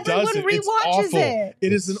Halloween. No, it Everyone doesn't. It's rewatches awful. it.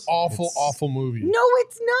 It is an awful, It's- awful movie. No,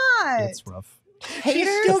 it's not. It's rough. She's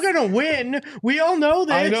Haters. still gonna win. We all know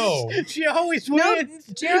this. I know. She always No, wins.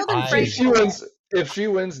 Gerald and I- Frank. If she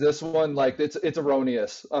wins this one, like it's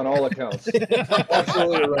erroneous on all accounts.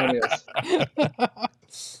 Absolutely erroneous.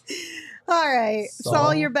 All right,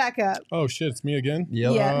 Saul, you're back up. Oh shit, it's me again.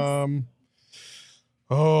 Yep. Yes.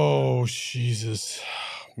 Oh Jesus.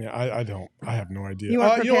 Yeah, I have no idea. You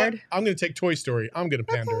weren't know what? prepared? I'm gonna take Toy Story. I'm gonna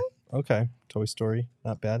pander. Okay. Toy Story,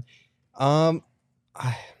 not bad. I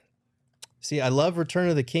love Return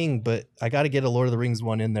of the King, but I got to get a Lord of the Rings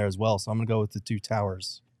one in there as well. So I'm gonna go with the Two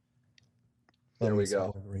Towers. There we Lord go.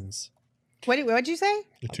 of the Rings. What'd you say?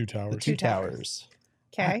 The Two Towers. The Two Towers.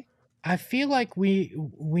 Okay. I feel like we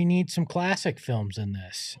need some classic films in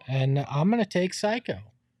this, and I'm gonna take Psycho.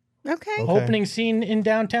 Okay. Okay. Opening scene in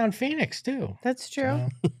downtown Phoenix too. That's true.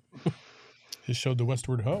 It showed the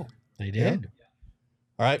Westward Ho. They did.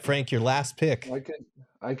 All right, Frank, your last pick.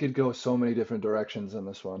 I could go so many different directions in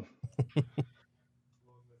this one.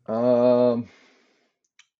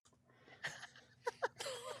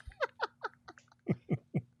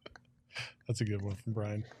 That's a good one from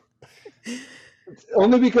Brian.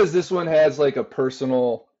 Only because this one has like a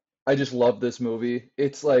personal. I just love this movie.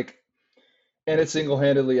 It's like, and it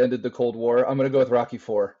single-handedly ended the Cold War. I'm gonna go with Rocky IV.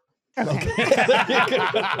 Okay.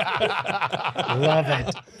 Love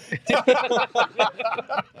it.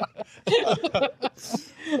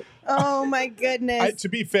 Oh my goodness. To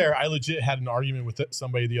be fair, I legit had an argument with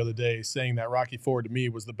somebody the other day saying that Rocky 4 to me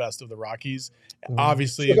was the best of the Rockies.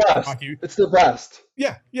 Obviously, Rocky. It's the best.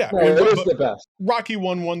 Yeah. No, it is the best. Rocky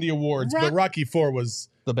 1 won the awards, but Rocky 4 was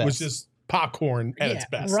the best. Was just popcorn at its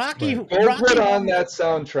best. Rocky. Go put on that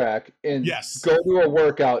soundtrack and go to a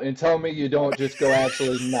workout and tell me you don't just go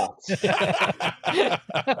absolutely nuts.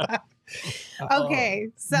 Okay,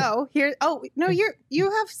 so here. Oh no,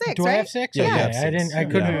 you have 6. Do right? I have 6? Yeah, Okay, you have 6. I didn't. I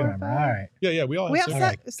couldn't remember. All right. Yeah, we all have We 6.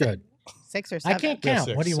 have Good. 6 or 7. I can't count.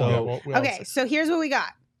 6. What do you So, want? we all have Okay, 6. so here's what we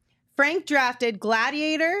got. Frank drafted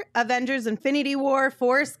Gladiator, Avengers Infinity War,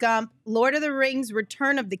 Forrest Gump, Lord of the Rings,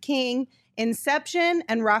 Return of the King, Inception,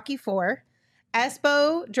 and Rocky 4.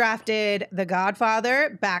 Espo drafted The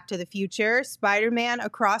Godfather, Back to the Future, Spider-Man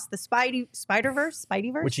Across the Spider-Verse,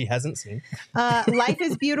 which he hasn't seen. Life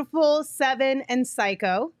is Beautiful, 7, and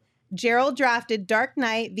Psycho. Gerald drafted Dark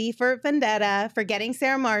Knight, V for Vendetta, Forgetting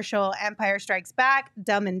Sarah Marshall, Empire Strikes Back,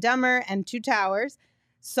 Dumb and Dumber, and Two Towers.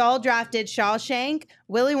 Saul drafted Shawshank,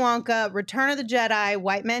 Willy Wonka, Return of the Jedi,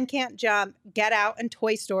 White Men Can't Jump, Get Out, and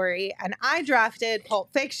Toy Story. And I drafted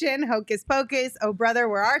Pulp Fiction, Hocus Pocus, Oh Brother,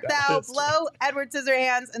 Where Art Thou, Blow, Edward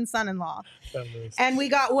Scissorhands, and Son-in-Law. And we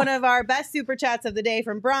got one of our best super chats of the day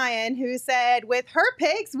from Brian, who said, with her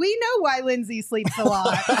picks, we know why Lindsay sleeps a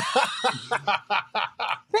lot.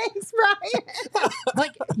 Thanks, Brian.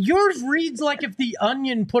 Like, yours reads like if The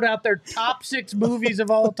Onion put out their top 6 movies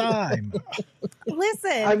of all time.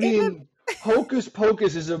 Listen. I mean, Hocus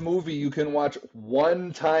Pocus is a movie you can watch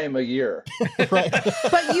one time a year.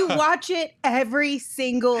 But you watch it every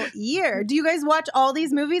single year. Do you guys watch all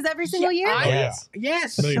these movies every single year?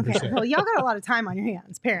 Yes. Okay, well, y'all got a lot of time on your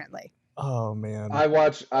hands, apparently. Oh, man. I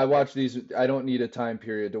watch these. I don't need a time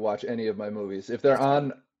period to watch any of my movies. If they're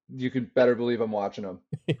on, you can better believe I'm watching them.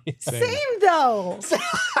 Same though.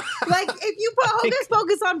 Like if you put Hocus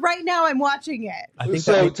Pocus on right now, I'm watching it. I think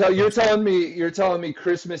so you're telling me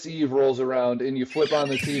Christmas Eve rolls around and you flip on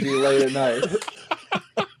the TV late at night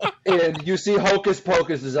and you see Hocus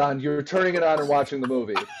Pocus is on. You're turning it on and watching the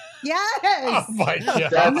movie. Yes. Oh my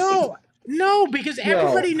God. No, because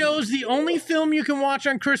everybody knows the only film you can watch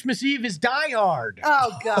on Christmas Eve is Die Hard.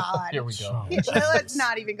 Oh God. Here we go. Let's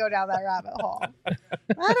not even go down that rabbit hole.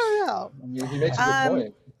 I don't know. He makes a good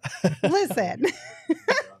point. Listen,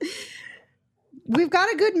 we've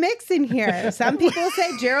got a good mix in here. Some people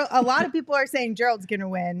say Gerald. A lot of people are saying Gerald's going to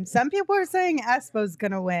win. Some people are saying Espo's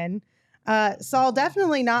going to win. Saul,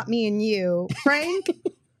 definitely not me and you. Frank,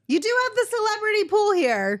 you do have the celebrity pool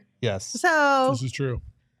here. Yes. So This is true.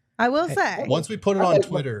 I will say. Once we put it on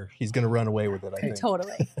Twitter, he's going to run away with it, I think.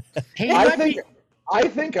 Totally. I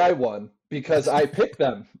think I won because I picked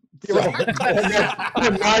them. So,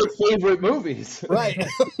 they're my favorite movies. Right.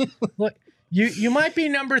 Look, you might be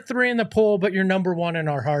number 3 in the poll, but you're number 1 in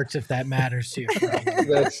our hearts if that matters to you.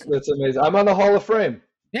 That's amazing. I'm on the Hall of Fame.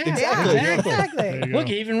 Yeah, Exactly. Look,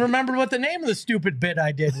 you even remembered what the name of the stupid bit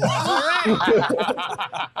I did was.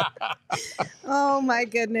 Oh my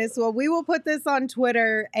goodness. Well, we will put this on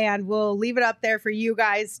Twitter and we'll leave it up there for you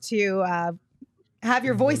guys to have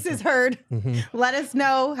your voices heard. Let us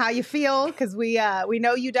know how you feel because we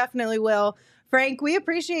know you definitely will. Frank, we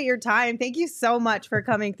appreciate your time. Thank you so much for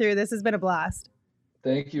coming through. This has been a blast.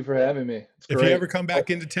 Thank you for having me. It's If great. you ever come back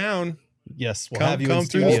into town, Yes, we'll come have you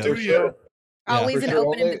through the in studio. Always For an sure.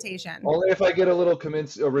 open invitation. Only if I get a little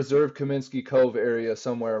reserved Kaminsky Cove area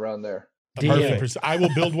somewhere around there. Perfect. I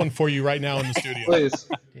will build one for you right now in the studio. Please.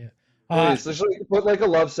 Yeah. Please. Just put like a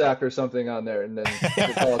love sack or something on there and then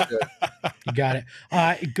we'll call it good. You got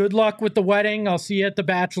it. Good luck with the wedding. I'll see you at the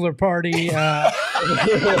bachelor party.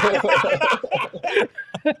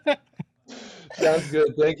 Sounds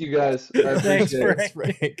good. Thank you guys. I Thanks, appreciate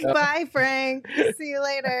Frank. it. Bye, Frank. See you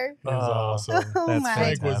later. That was awesome. Oh That's my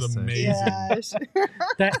Frank was fantastic. amazing.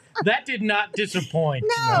 gosh. That did not disappoint.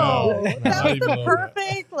 No, No, that not was even the a little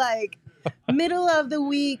perfect middle of the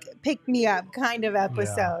week pick me up kind of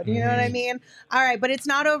episode. You know what I mean? All right, but it's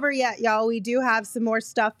not over yet, y'all. We do have some more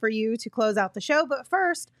stuff for you to close out the show. But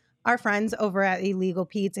first, our friends over at Illegal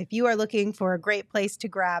Pete's. If you are looking for a great place to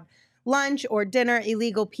grab lunch or dinner,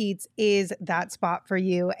 Illegal Pete's is that spot for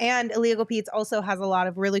you. And Illegal Pete's also has a lot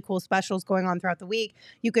of really cool specials going on throughout the week.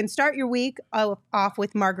 You can start your week off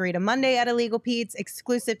with Margarita Monday at Illegal Pete's,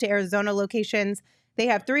 exclusive to Arizona locations. They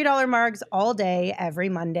have $3 margs all day, every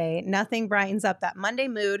Monday. Nothing brightens up that Monday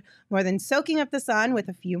mood more than soaking up the sun with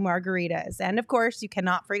a few margaritas. And of course, you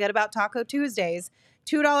cannot forget about Taco Tuesdays.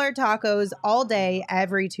 $2 tacos all day,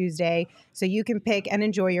 every Tuesday. So you can pick and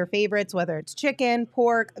enjoy your favorites, whether it's chicken,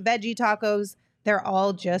 pork, veggie tacos, They're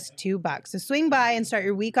all just $2. So swing by and start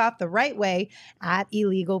your week off the right way at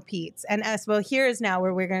Illegal Pete's. And Espo, here is now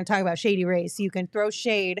where we're going to talk about Shady Rays. So you can throw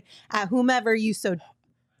shade at whomever you so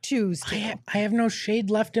choose to. I have no shade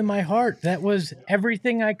left in my heart. That was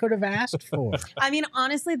everything I could have asked for. I mean,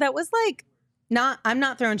 honestly, that was like I'm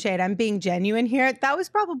not throwing shade. I'm being genuine here. That was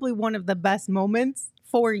probably one of the best moments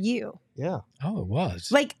for you. Yeah. Oh, it was.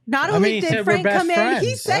 Like, not only did Frank come in,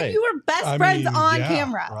 he said you were best friends on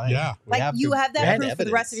camera. Right. Yeah. Like, you have that proof for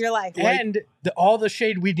the rest of your life. And all the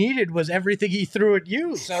shade we needed was everything he threw at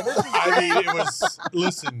you. So this is I mean, it was,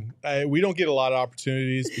 listen, we don't get a lot of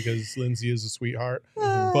opportunities because Lindsay is a sweetheart,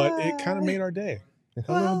 but it kind of made our day.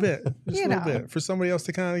 A little bit. Just a little bit. For somebody else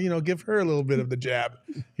to kind of, give her a little bit of the jab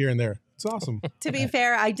here and there. It's awesome. To be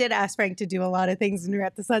fair, I did ask Frank to do a lot of things when we were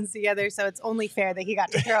at the Suns together, so it's only fair that he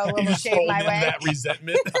got to throw a little shade my way. That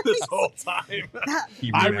resentment this whole time.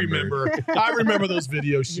 I remember those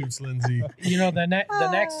video shoots, Lindsay. The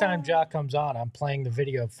next time Jock comes on, I'm playing the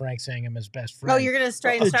video of Frank saying I'm his best friend. Oh, you're gonna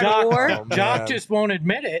start a war? Jock just won't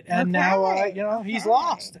admit it, and now he's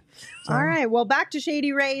lost. So. All right. Well, back to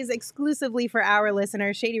Shady Rays exclusively for our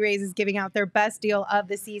listeners. Shady Rays is giving out their best deal of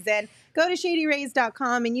the season. Go to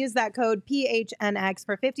shadyrays.com and use that code PHNX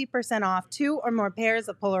for 50% off 2 or more pairs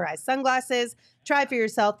of polarized sunglasses. Try for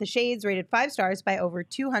yourself the shades rated 5 stars by over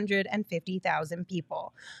 250,000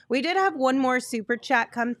 people. We did have one more super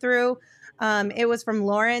chat come through. It was from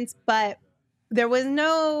Lawrence, but there was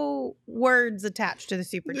no words attached to the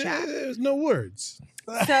super chat. There's no words.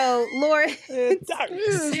 So, Lawrence. The great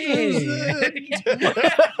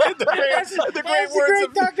That's words the of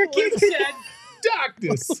great Dr. King said.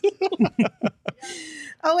 Darkness.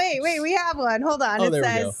 Oh, wait, we have one. Hold on. It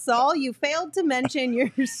says, Saul, you failed to mention your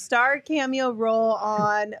star cameo role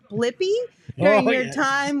on Blippi during your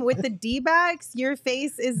time with the D-backs. Your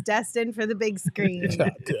face is destined for the big screen.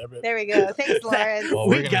 God damn it. There we go. Thanks, Lawrence. Well,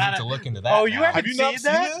 we're going to have to look into that. Oh, you now. haven't seen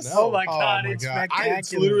that? This? No. Oh, my God. It's spectacular.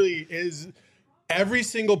 It's literally every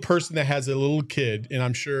single person that has a little kid, and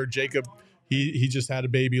I'm sure Jacob, he just had a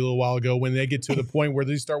baby a little while ago. When they get to the point where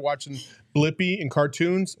they start watching Blippi and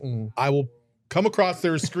cartoons, I will come across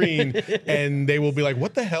their screen and they will be like,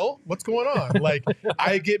 what the hell? What's going on? Like,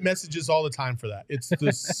 I get messages all the time for that. It's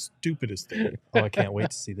the stupidest thing. Oh, I can't wait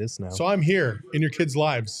to see this now. So I'm here in your kids'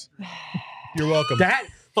 lives. You're welcome. That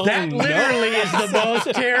literally is the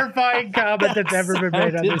most terrifying comment that's ever been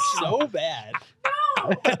made on this show. So bad.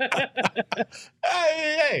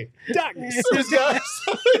 Hey, darkness.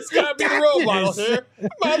 It's got to be the role model here.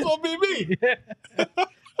 Might as well be me.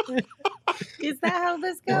 Is that how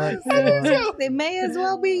this goes? It may as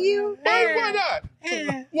well be you. Why not?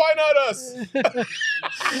 Why not us?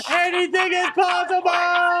 Anything is possible.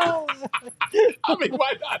 I mean,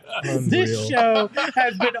 why not us? This show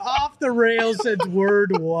has been off the rails since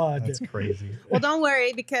word one. That's crazy. Well, don't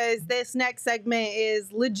worry, because this next segment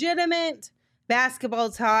is legitimate basketball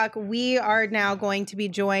talk. We are now going to be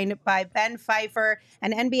joined by Ben Pfeiffer,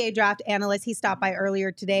 an NBA draft analyst. He stopped by earlier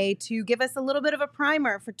today to give us a little bit of a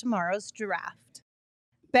primer for tomorrow's draft.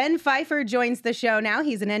 Ben Pfeiffer joins the show now.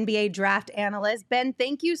 He's an NBA draft analyst. Ben,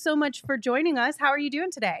 thank you so much for joining us. How are you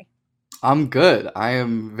doing today? I'm good. I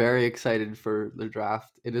am very excited for the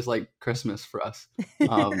draft. It is like Christmas for us.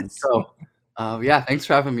 Yeah, thanks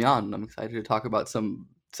for having me on. I'm excited to talk about some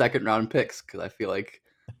second round picks because I feel like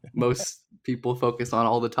most people focus on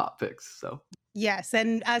all the top picks. So yes,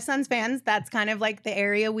 and as Suns fans, that's kind of like the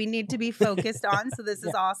area we need to be focused on. So this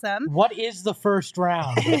is awesome. What is the first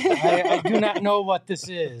round? I do not know what this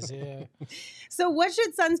is. Yeah. So what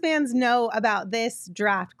should Suns fans know about this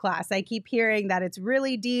draft class? I keep hearing that it's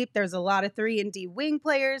really deep. There's a lot of 3-and-D wing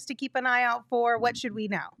players to keep an eye out for. What should we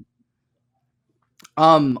know?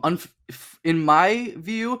 In my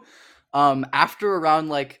view, after around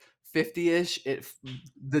like 50-ish,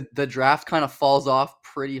 the draft kind of falls off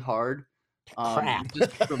pretty hard. Crap.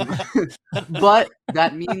 But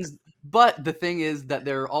the thing is that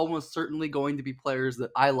there are almost certainly going to be players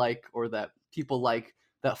that I like or that people like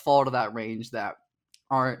that fall to that range that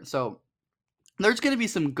aren't. So there's going to be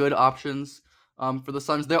some good options for the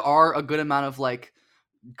Suns. There are a good amount of like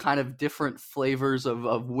kind of different flavors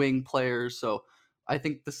of wing players. So I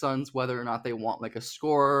think the Suns, whether or not they want like a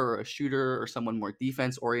scorer or a shooter or someone more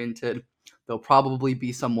defense oriented, there'll probably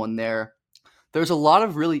be someone there. There's a lot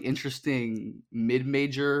of really interesting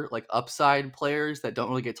mid-major like upside players that don't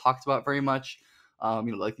really get talked about very much.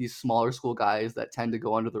 Like these smaller school guys that tend to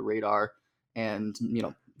go under the radar, and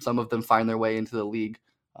some of them find their way into the league.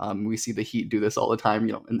 We see the Heat do this all the time,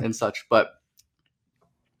 and such. But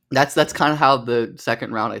that's kind of how the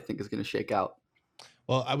second round I think is going to shake out.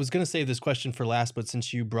 Well, I was going to save this question for last, but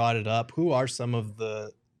since you brought it up, who are some of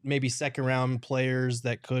the maybe second round players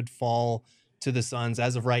that could fall to the Suns?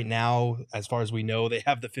 As of right now, as far as we know, they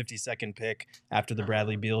have the 52nd pick after the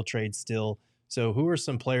Bradley Beal trade still. So who are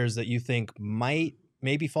some players that you think might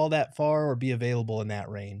maybe fall that far or be available in that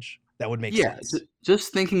range? That would make sense.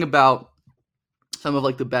 Just thinking about some of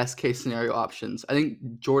like the best case scenario options. I think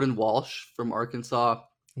Jordan Walsh from Arkansas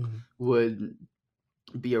would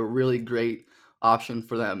be a really great option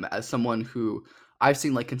for them as someone who I've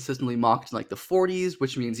seen like consistently mocked in like the 40s,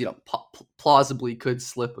 which means, you know, plausibly could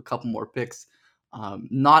slip a couple more picks.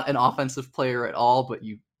 Not an offensive player at all, but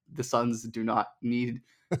the Suns do not need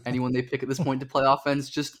anyone they pick at this point to play offense.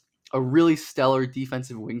 Just a really stellar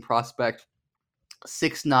defensive wing prospect,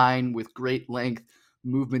 6'9" with great length,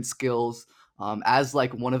 movement skills. As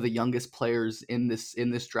like one of the youngest players in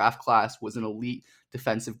this draft class, was an elite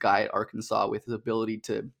defensive guy at Arkansas with his ability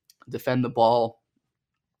to defend the ball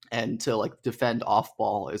and to like defend off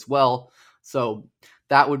ball as well. So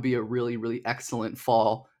that would be a really, really excellent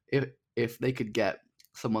fall if they could get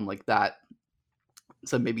someone like that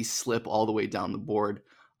to maybe slip all the way down the board.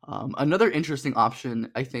 Another interesting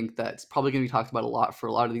option, I think, that's probably going to be talked about a lot for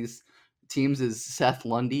a lot of these teams is Seth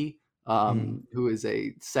Lundy, who is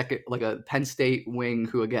a Penn State wing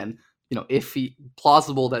who, again, you know, if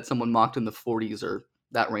plausible that someone mocked in the 40s or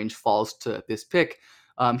that range falls to this pick.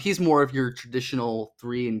 He's more of your traditional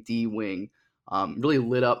 3-and-D wing. Really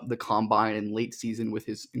lit up the combine and late season with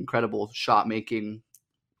his incredible shot making.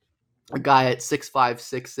 A guy at 6'5",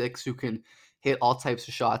 6'6", who can hit all types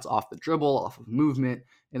of shots off the dribble, off of movement,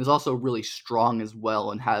 and is also really strong as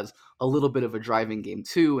well and has a little bit of a driving game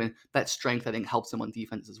too. And that strength, I think, helps him on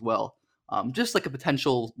defense as well. Just like a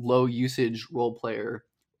potential low usage role player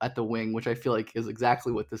at the wing, which I feel like is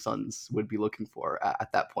exactly what the Suns would be looking for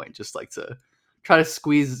at that point. Just like to try to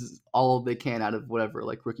squeeze all they can out of whatever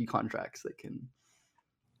like rookie contracts they can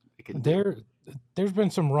There's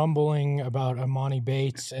been some rumbling about Amani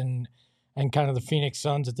Bates and kind of the Phoenix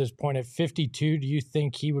Suns at this point at 52. Do you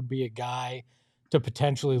think he would be a guy to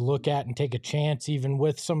potentially look at and take a chance, even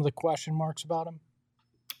with some of the question marks about him?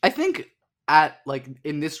 I think at like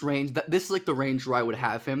in this range, this is like the range where I would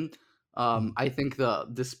have him. I think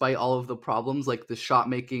despite all of the problems, like the shot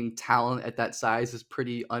making talent at that size is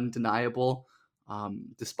pretty undeniable.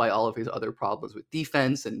 Despite all of his other problems with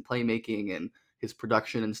defense and playmaking and his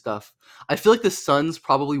production and stuff, I feel like the Suns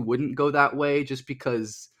probably wouldn't go that way just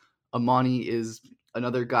because Amani is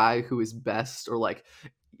another guy who is best, or like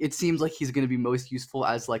it seems like he's going to be most useful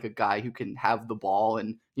as like a guy who can have the ball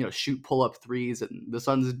and, you know, shoot pull up threes, and the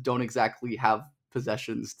Suns don't exactly have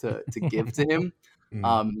possessions to give to him.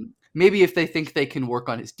 Maybe if they think they can work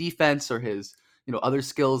on his defense or his, you know, other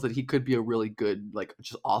skills, that he could be a really good like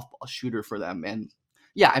just off ball shooter for them. And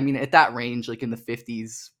yeah, I mean at that range, like in the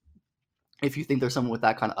 50s, if you think there's someone with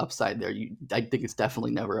that kind of upside there, I think it's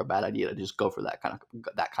definitely never a bad idea to just go for that kind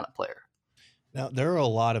of player. Now, there are a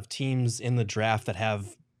lot of teams in the draft that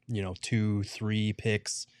have, you know, 2-3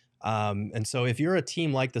 picks. And so if you're a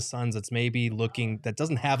team like the Suns that's maybe that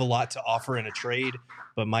doesn't have a lot to offer in a trade,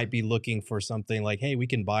 but might be looking for something like, hey, we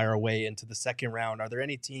can buy our way into the second round. Are there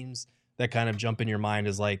any teams that kind of jump in your mind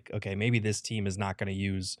as like, okay, maybe this team is not going to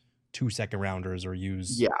use 2 second rounders or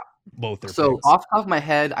use both their picks? Off the top of my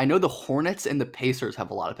head, I know the Hornets and the Pacers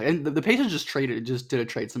have a lot of picks. And the Pacers just did a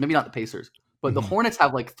trade. So maybe not the Pacers, but the Hornets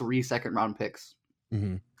have like 3 second round picks,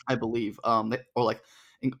 I believe. And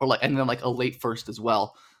then like a late first as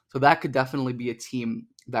well. So that could definitely be a team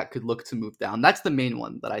that could look to move down. That's the main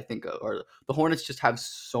one that I think of. Or the Hornets just have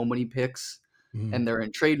so many picks, and they're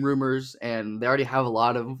in trade rumors, and they already have a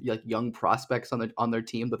lot of like young prospects on their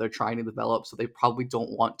team that they're trying to develop. So they probably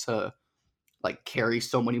don't want to like carry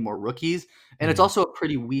so many more rookies. And it's also a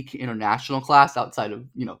pretty weak international class outside of,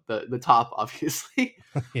 you know, the top, obviously.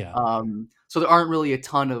 So there aren't really a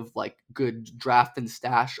ton of like good draft and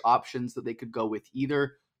stash options that they could go with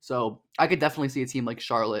either. So I could definitely see a team like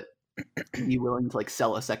Charlotte be willing to like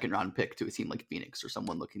sell a second round pick to a team like Phoenix or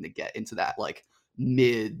someone looking to get into that like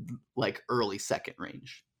mid, like early second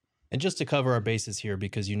range. And just to cover our bases here,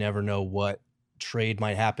 because you never know what trade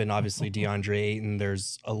might happen. Obviously, DeAndre Ayton,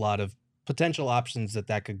 there's a lot of potential options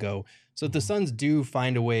that could go. So if the Suns do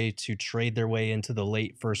find a way to trade their way into the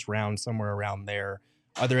late first round, somewhere around there,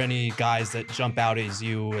 are there any guys that jump out as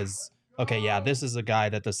you as, okay, yeah, this is a guy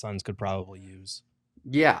that the Suns could probably use?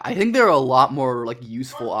 Yeah, I think there are a lot more like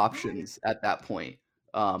useful options at that point,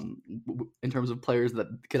 in terms of players that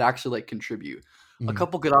could actually like contribute. A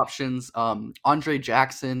couple good options. Andre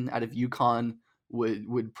Jackson out of UConn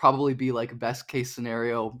would probably be like best case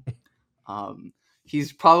scenario.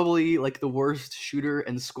 He's probably like the worst shooter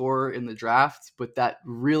and scorer in the draft, but that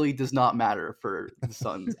really does not matter for the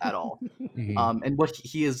Suns at all. And what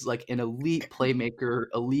he is like an elite playmaker,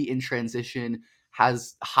 elite in transition,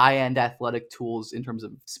 has high-end athletic tools in terms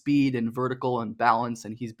of speed and vertical and balance,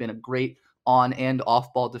 and he's been a great on and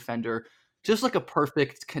off-ball defender. Just like a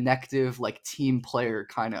perfect connective, like team player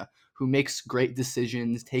kind of who makes great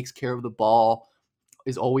decisions, takes care of the ball,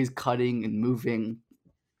 is always cutting and moving.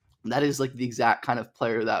 That is like the exact kind of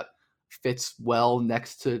player that fits well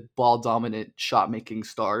next to ball dominant shot making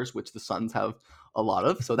stars, which the Suns have a lot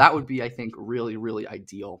of. So that would be, I think, really, really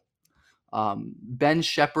ideal. Ben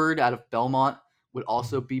Shepherd out of Belmont would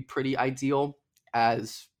also be pretty ideal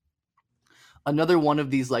as another one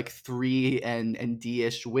of these like 3 and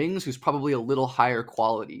D-ish wings who's probably a little higher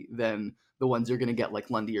quality than the ones you're going to get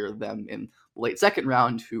like Lundy or them in the late second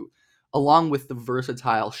round, who, along with the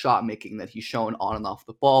versatile shot making that he's shown on and off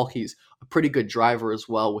the ball, he's a pretty good driver as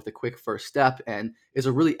well with a quick first step and is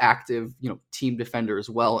a really active, team defender as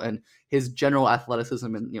well. And his general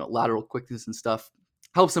athleticism and, lateral quickness and stuff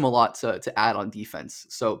helps him a lot to add on defense.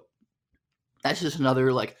 So that's just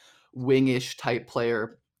another like wingish type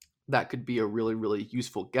player that could be a really, really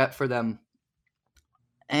useful get for them.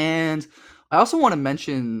 And I also want to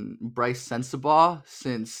mention Bryce Sensabaugh,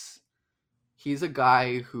 since he's a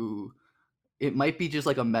guy who it might be just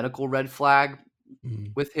like a medical red flag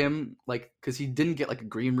with him, like because he didn't get like a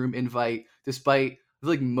green room invite, despite I feel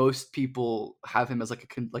like most people have him as like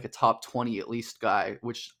a top 20 at least guy,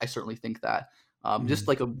 which I certainly think that. Just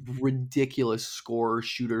like a ridiculous scorer,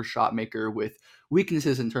 shooter, shot maker with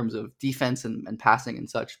weaknesses in terms of defense and passing and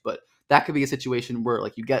such. But that could be a situation where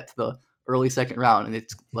like you get to the early second round and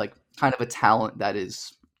it's like kind of a talent that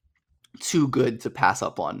is too good to pass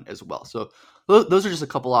up on as well. So those are just a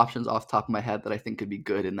couple options off the top of my head that I think could be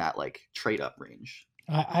good in that like trade up range.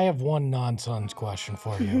 I have one non-Suns question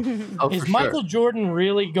for you. Is Michael Jordan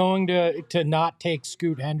really going to not take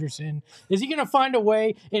Scoot Henderson? Is he going to find a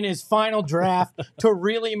way in his final draft to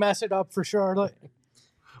really mess it up for Charlotte?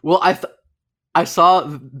 Well, I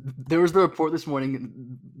saw there was the report this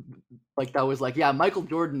morning like that was like, yeah, Michael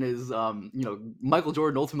Jordan is Michael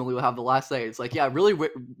Jordan ultimately will have the last say. It's like, yeah,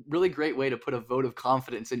 really great way to put a vote of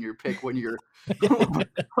confidence in your pick when you're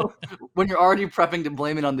when you're already prepping to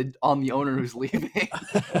blame it on the owner who's leaving.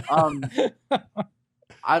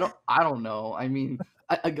 I don't know. I mean,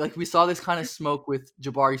 I like we saw this kind of smoke with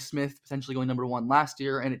Jabari Smith potentially going number 1 last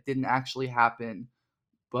year, and it didn't actually happen.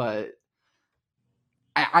 But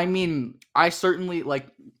I mean, I certainly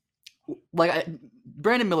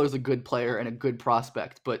Brandon Miller is a good player and a good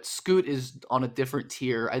prospect, but Scoot is on a different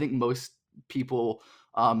tier. I think most people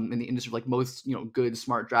in the industry, like most good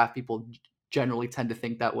smart draft people, generally tend to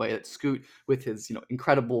think that way. That Scoot, with his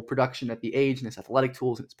incredible production at the age and his athletic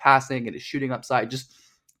tools and his passing and his shooting upside, just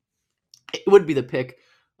it would be the pick.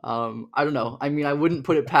 I don't know. I mean, I wouldn't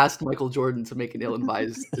put it past Michael Jordan to make an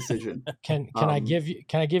ill-advised decision. Can I give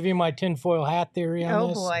you my tinfoil hat theory on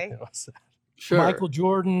this? Oh boy. Sure. Michael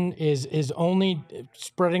Jordan is only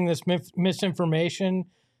spreading this misinformation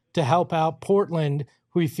to help out Portland,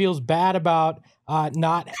 who he feels bad about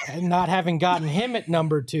not having gotten him at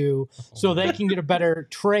number 2, so they can get a better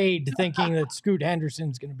trade, thinking that Scoot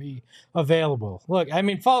Henderson's going to be available. Look, I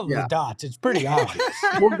mean, follow the dots. It's pretty obvious.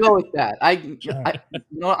 We'll go with that. I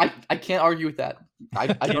can't argue with that. I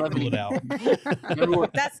don't have rule it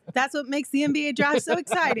out. That's what makes the NBA draft so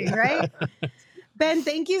exciting, right? Ben,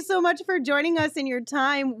 thank you so much for joining us in your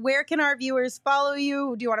time. Where can our viewers follow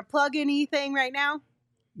you? Do you want to plug anything right now?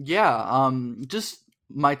 Yeah, just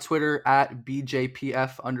my Twitter at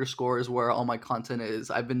BJPF_ is where all my content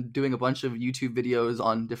is. I've been doing a bunch of YouTube videos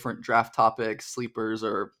on different draft topics, sleepers,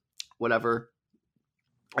 or whatever,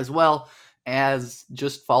 as well as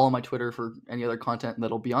just follow my Twitter for any other content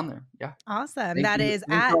that'll be on there. Yeah. Awesome. Thank That you. is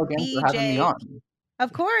Thank at you again for having me BJ. on.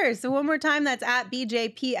 Of course. So one more time, that's at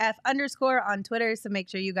BJPF_ on Twitter. So make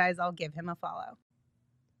sure you guys all give him a follow.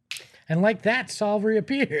 And like that, Saul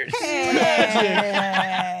reappears.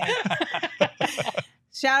 Hey.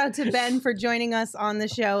 Shout out to Ben for joining us on the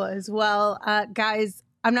show as well. Guys,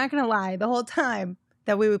 I'm not going to lie. The whole time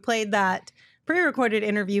that we played that pre-recorded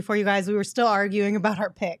interview for you guys, we were still arguing about our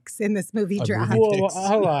picks in this movie draft. Whoa,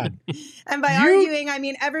 hold on. And by arguing, I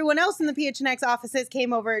mean everyone else in the PHNX offices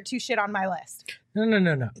came over to shit on my list.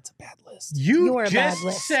 No. It's a bad list. You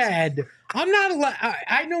just said, I'm not allowed.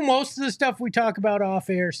 I know most of the stuff we talk about off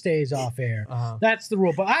air stays off air. That's the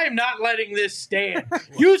rule. But I am not letting this stand.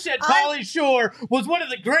 You said Pauly Shore was one of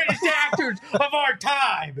the greatest actors of our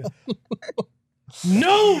time.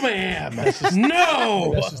 No, ma'am.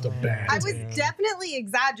 No. That's just a bad. I was definitely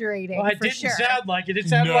exaggerating. Well, it for didn't sure. sound like it. It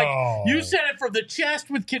sounded like No. you said it from the chest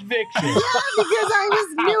with conviction. Yeah, because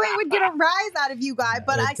I knew it would get a rise out of you guys.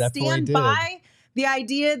 But It I definitely stand did. by the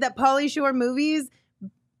idea that Pauly Shore movies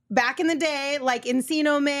back in the day, like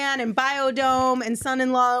Encino Man and Biodome and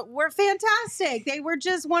Son-in-Law, were fantastic. They were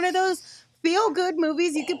just one of those feel-good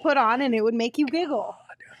movies you could put on and it would make you giggle.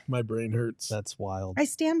 My brain hurts. That's wild. I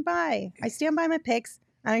stand by my picks,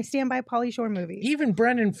 and I stand by Pauly Shore movies. Even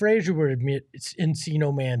Brendan Fraser would admit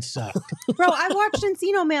Encino Man sucked. Bro, I watched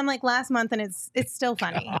Encino Man like last month, and it's still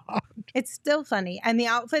funny. It's still funny, and the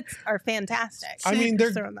outfits are fantastic. I mean,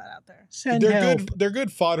 Just they're throwing that out there. Send they're help. good. They're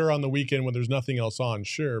good fodder on the weekend when there's nothing else on,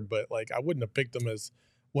 sure. But like, I wouldn't have picked them as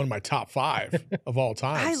one of my top 5 of all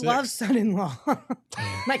time. I 6. love Son-in-Law.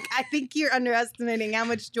 Like, I think you're underestimating how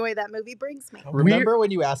much joy that movie brings me. Remember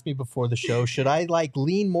when you asked me before the show, should I like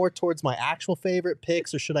lean more towards my actual favorite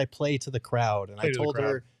picks or should I play to the crowd? And Play to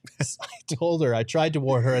the her, I tried to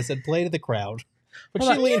warn her. I said, play to the crowd. But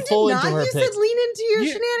Hold she on. leaned full into her You picks. said lean into your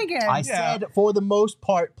You- shenanigans. I said, for the most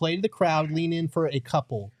part, play to the crowd, lean in for a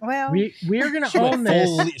couple. well, We're going to She went own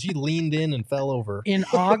this. she leaned in and fell over. In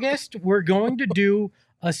August, we're going to do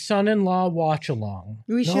a son-in-law watch-along.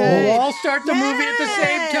 we should. We'll all start the movie at the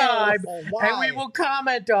same Yes. time, Oh, and why? we will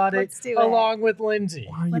comment on it Let's do it. along with Lindsay.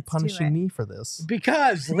 Why are you Let's do punishing it. me for this?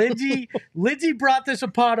 Because Lindsay brought this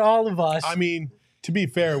upon all of us. I mean, to be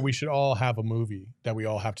fair, we should all have a movie that we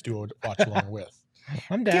all have to do a watch along with.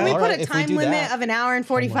 I'm Can down. we All put right, a if we time do limit that- of an hour and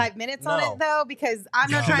 45 minutes on No. it, though? Because I'm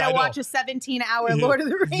not No. trying I to know. watch a 17-hour Lord of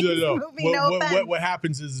the Rings movie. No offense. What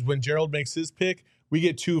happens is when Gerald makes his pick, we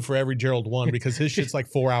get 2 for every Gerald one because his shit's like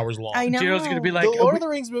 4 hours long. I know. Gerald's gonna be like, The Lord of the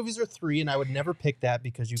Rings movies are 3, and I would never pick that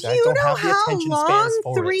because you Do guys you don't know have the how attention long spans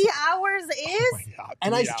for 3 it. hours is? Oh my God,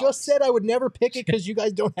 And I 3 just hours. said I would never pick it because you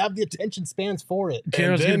guys don't have the attention spans for it. And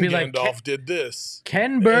Gerald's then gonna be like, Gandalf did this.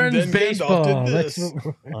 Ken Burns And then baseball. Gandalf did Let's, this.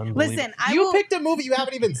 Unbelievable. Listen, I you will. picked a movie you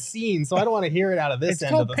haven't even seen, so I don't want to hear it out of this it's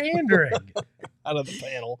end of called the pandering. out of the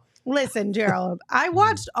panel. Listen, Gerald, I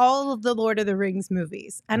watched all of the Lord of the Rings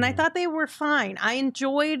movies, and I thought they were fine. I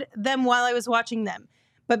enjoyed them while I was watching them.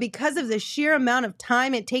 But because of the sheer amount of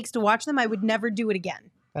time it takes to watch them, I would never do it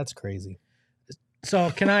again. That's crazy.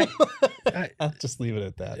 So can I? I'll just leave it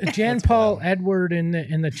at that. Jan That's Paul wild. Edward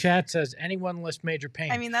in the chat says anyone list Major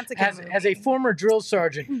Payne. I mean, that's a good as a movie. former drill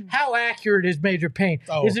sergeant, how accurate is Major Payne?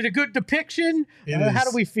 Oh. Is it a good depiction? It How is-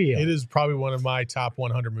 do we feel? It is probably one of my top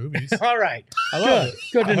 100 movies. All right. I love it.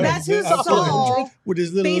 Good to know. That's who Absolutely. Saul With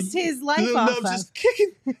his little, based his life little off nubs of. just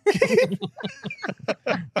kicking.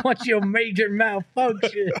 What's your major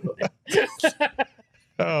malfunction?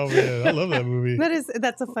 Oh man, I love that movie.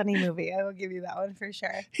 That's a funny movie. I will give you that one for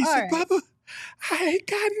sure. He All said, right. "Papa, I ain't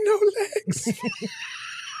got no legs."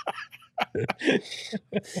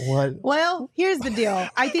 What? Well, here's the deal.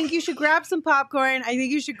 I think you should grab some popcorn. I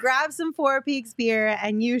think you should grab some Four Peaks beer,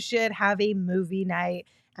 and you should have a movie night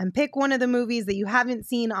and pick one of the movies that you haven't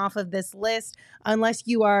seen off of this list. Unless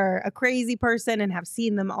you are a crazy person and have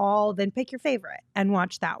seen them all, then pick your favorite and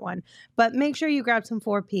watch that one. But make sure you grab some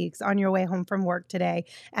Four Peaks on your way home from work today.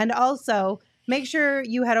 And also, make sure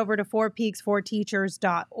you head over to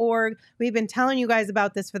 4peaks4teachers.org. We've been telling you guys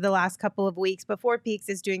about this for the last couple of weeks, but 4 Peaks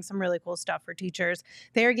is doing some really cool stuff for teachers.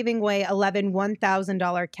 They are giving away 11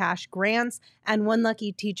 $1,000 cash grants, and one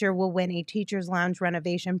lucky teacher will win a teacher's lounge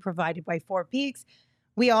renovation provided by 4 Peaks.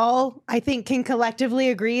 We all, I think, can collectively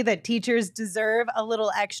agree that teachers deserve a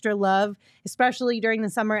little extra love, especially during the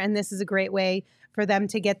summer, and this is a great way for them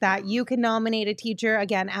to get that. You can nominate a teacher,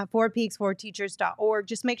 again, at 4peaks4teachers.org.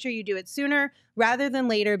 Just make sure you do it sooner rather than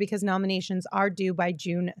later because nominations are due by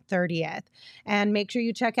June 30th. And make sure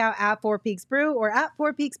you check out at 4 Peaks Brew or at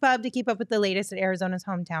 4 Peaks Pub to keep up with the latest at Arizona's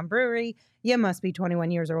hometown brewery. You must be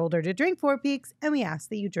 21 years or older to drink 4 Peaks, and we ask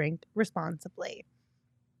that you drink responsibly.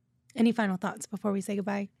 Any final thoughts before we say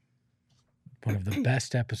goodbye? One of the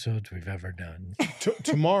best episodes we've ever done.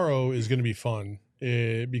 Tomorrow is going to be fun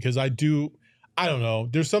because I don't know.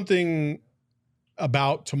 There's something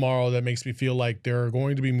about tomorrow that makes me feel like there are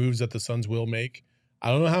going to be moves that the Suns will make. I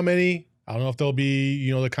don't know how many. I don't know if they'll be,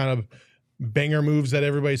 the kind of banger moves that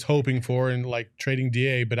everybody's hoping for and like trading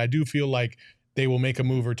DA, but I do feel like they will make a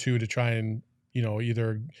move or two to try and,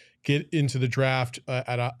 either get into the draft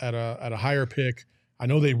at a higher pick. I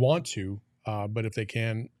know they want to, but if they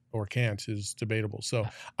can or can't is debatable. So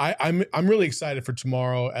I'm really excited for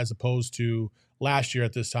tomorrow as opposed to last year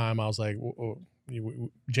at this time. I was like,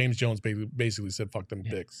 James Jones basically said, "Fuck them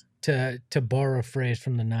picks." To borrow a phrase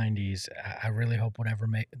from the 90s, I really hope whatever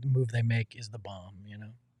move they make is the bomb,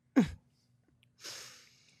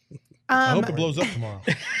 I hope it blows up tomorrow.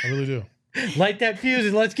 I really do. Light that fuse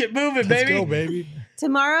and let's get moving, Let's baby. go, baby.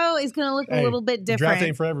 Tomorrow is going to look a little bit different. Draft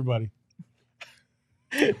ain't for everybody.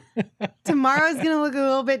 Tomorrow is going to look a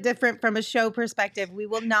little bit different from a show perspective. We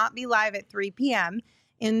will not be live at 3 p.m.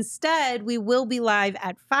 Instead, we will be live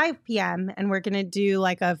at 5 p.m. and we're going to do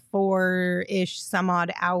like a 4-ish some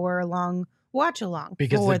odd hour long watch along.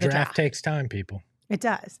 Because for the draft takes time, people. It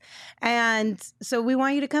does. And so we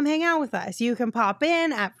want you to come hang out with us. You can pop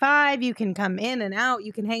in at 5. You can come in and out.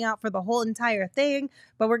 You can hang out for the whole entire thing.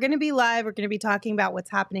 But we're going to be live. We're going to be talking about what's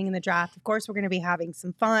happening in the draft. Of course, we're going to be having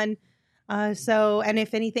some fun. And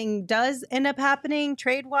if anything does end up happening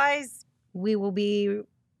trade-wise, we will be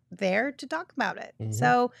there to talk about it. Mm-hmm.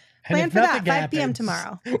 So plan for that, 5 p.m.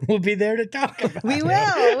 tomorrow. We'll be there to talk about it. We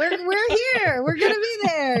will. We're here. We're going to be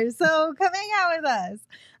there. So come hang out with us.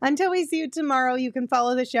 Until we see you tomorrow, you can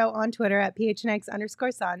follow the show on Twitter at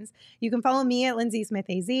PHNX_Suns. You can follow me at Lindsay Smith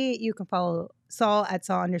AZ. You can follow Saul at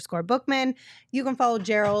Saul_Bookman. You can follow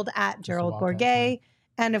Gerald at Gerald Bourget.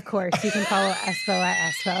 And of course, you can follow Espo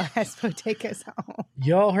at Espo. Espo, take us home.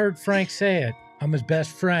 Y'all heard Frank say it. I'm his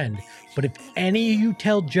best friend. But if any of you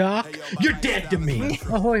tell Jock, you're dead to me.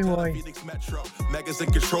 Ahoy, hoy. Megas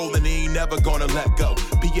in control and he ain't never gonna let go.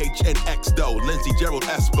 PHNX though, Lindsey, Gerald,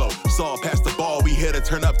 Espo. Saw past the ball, we here to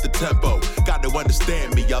turn up the tempo. Got to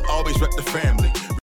understand me, I'll always rep the family.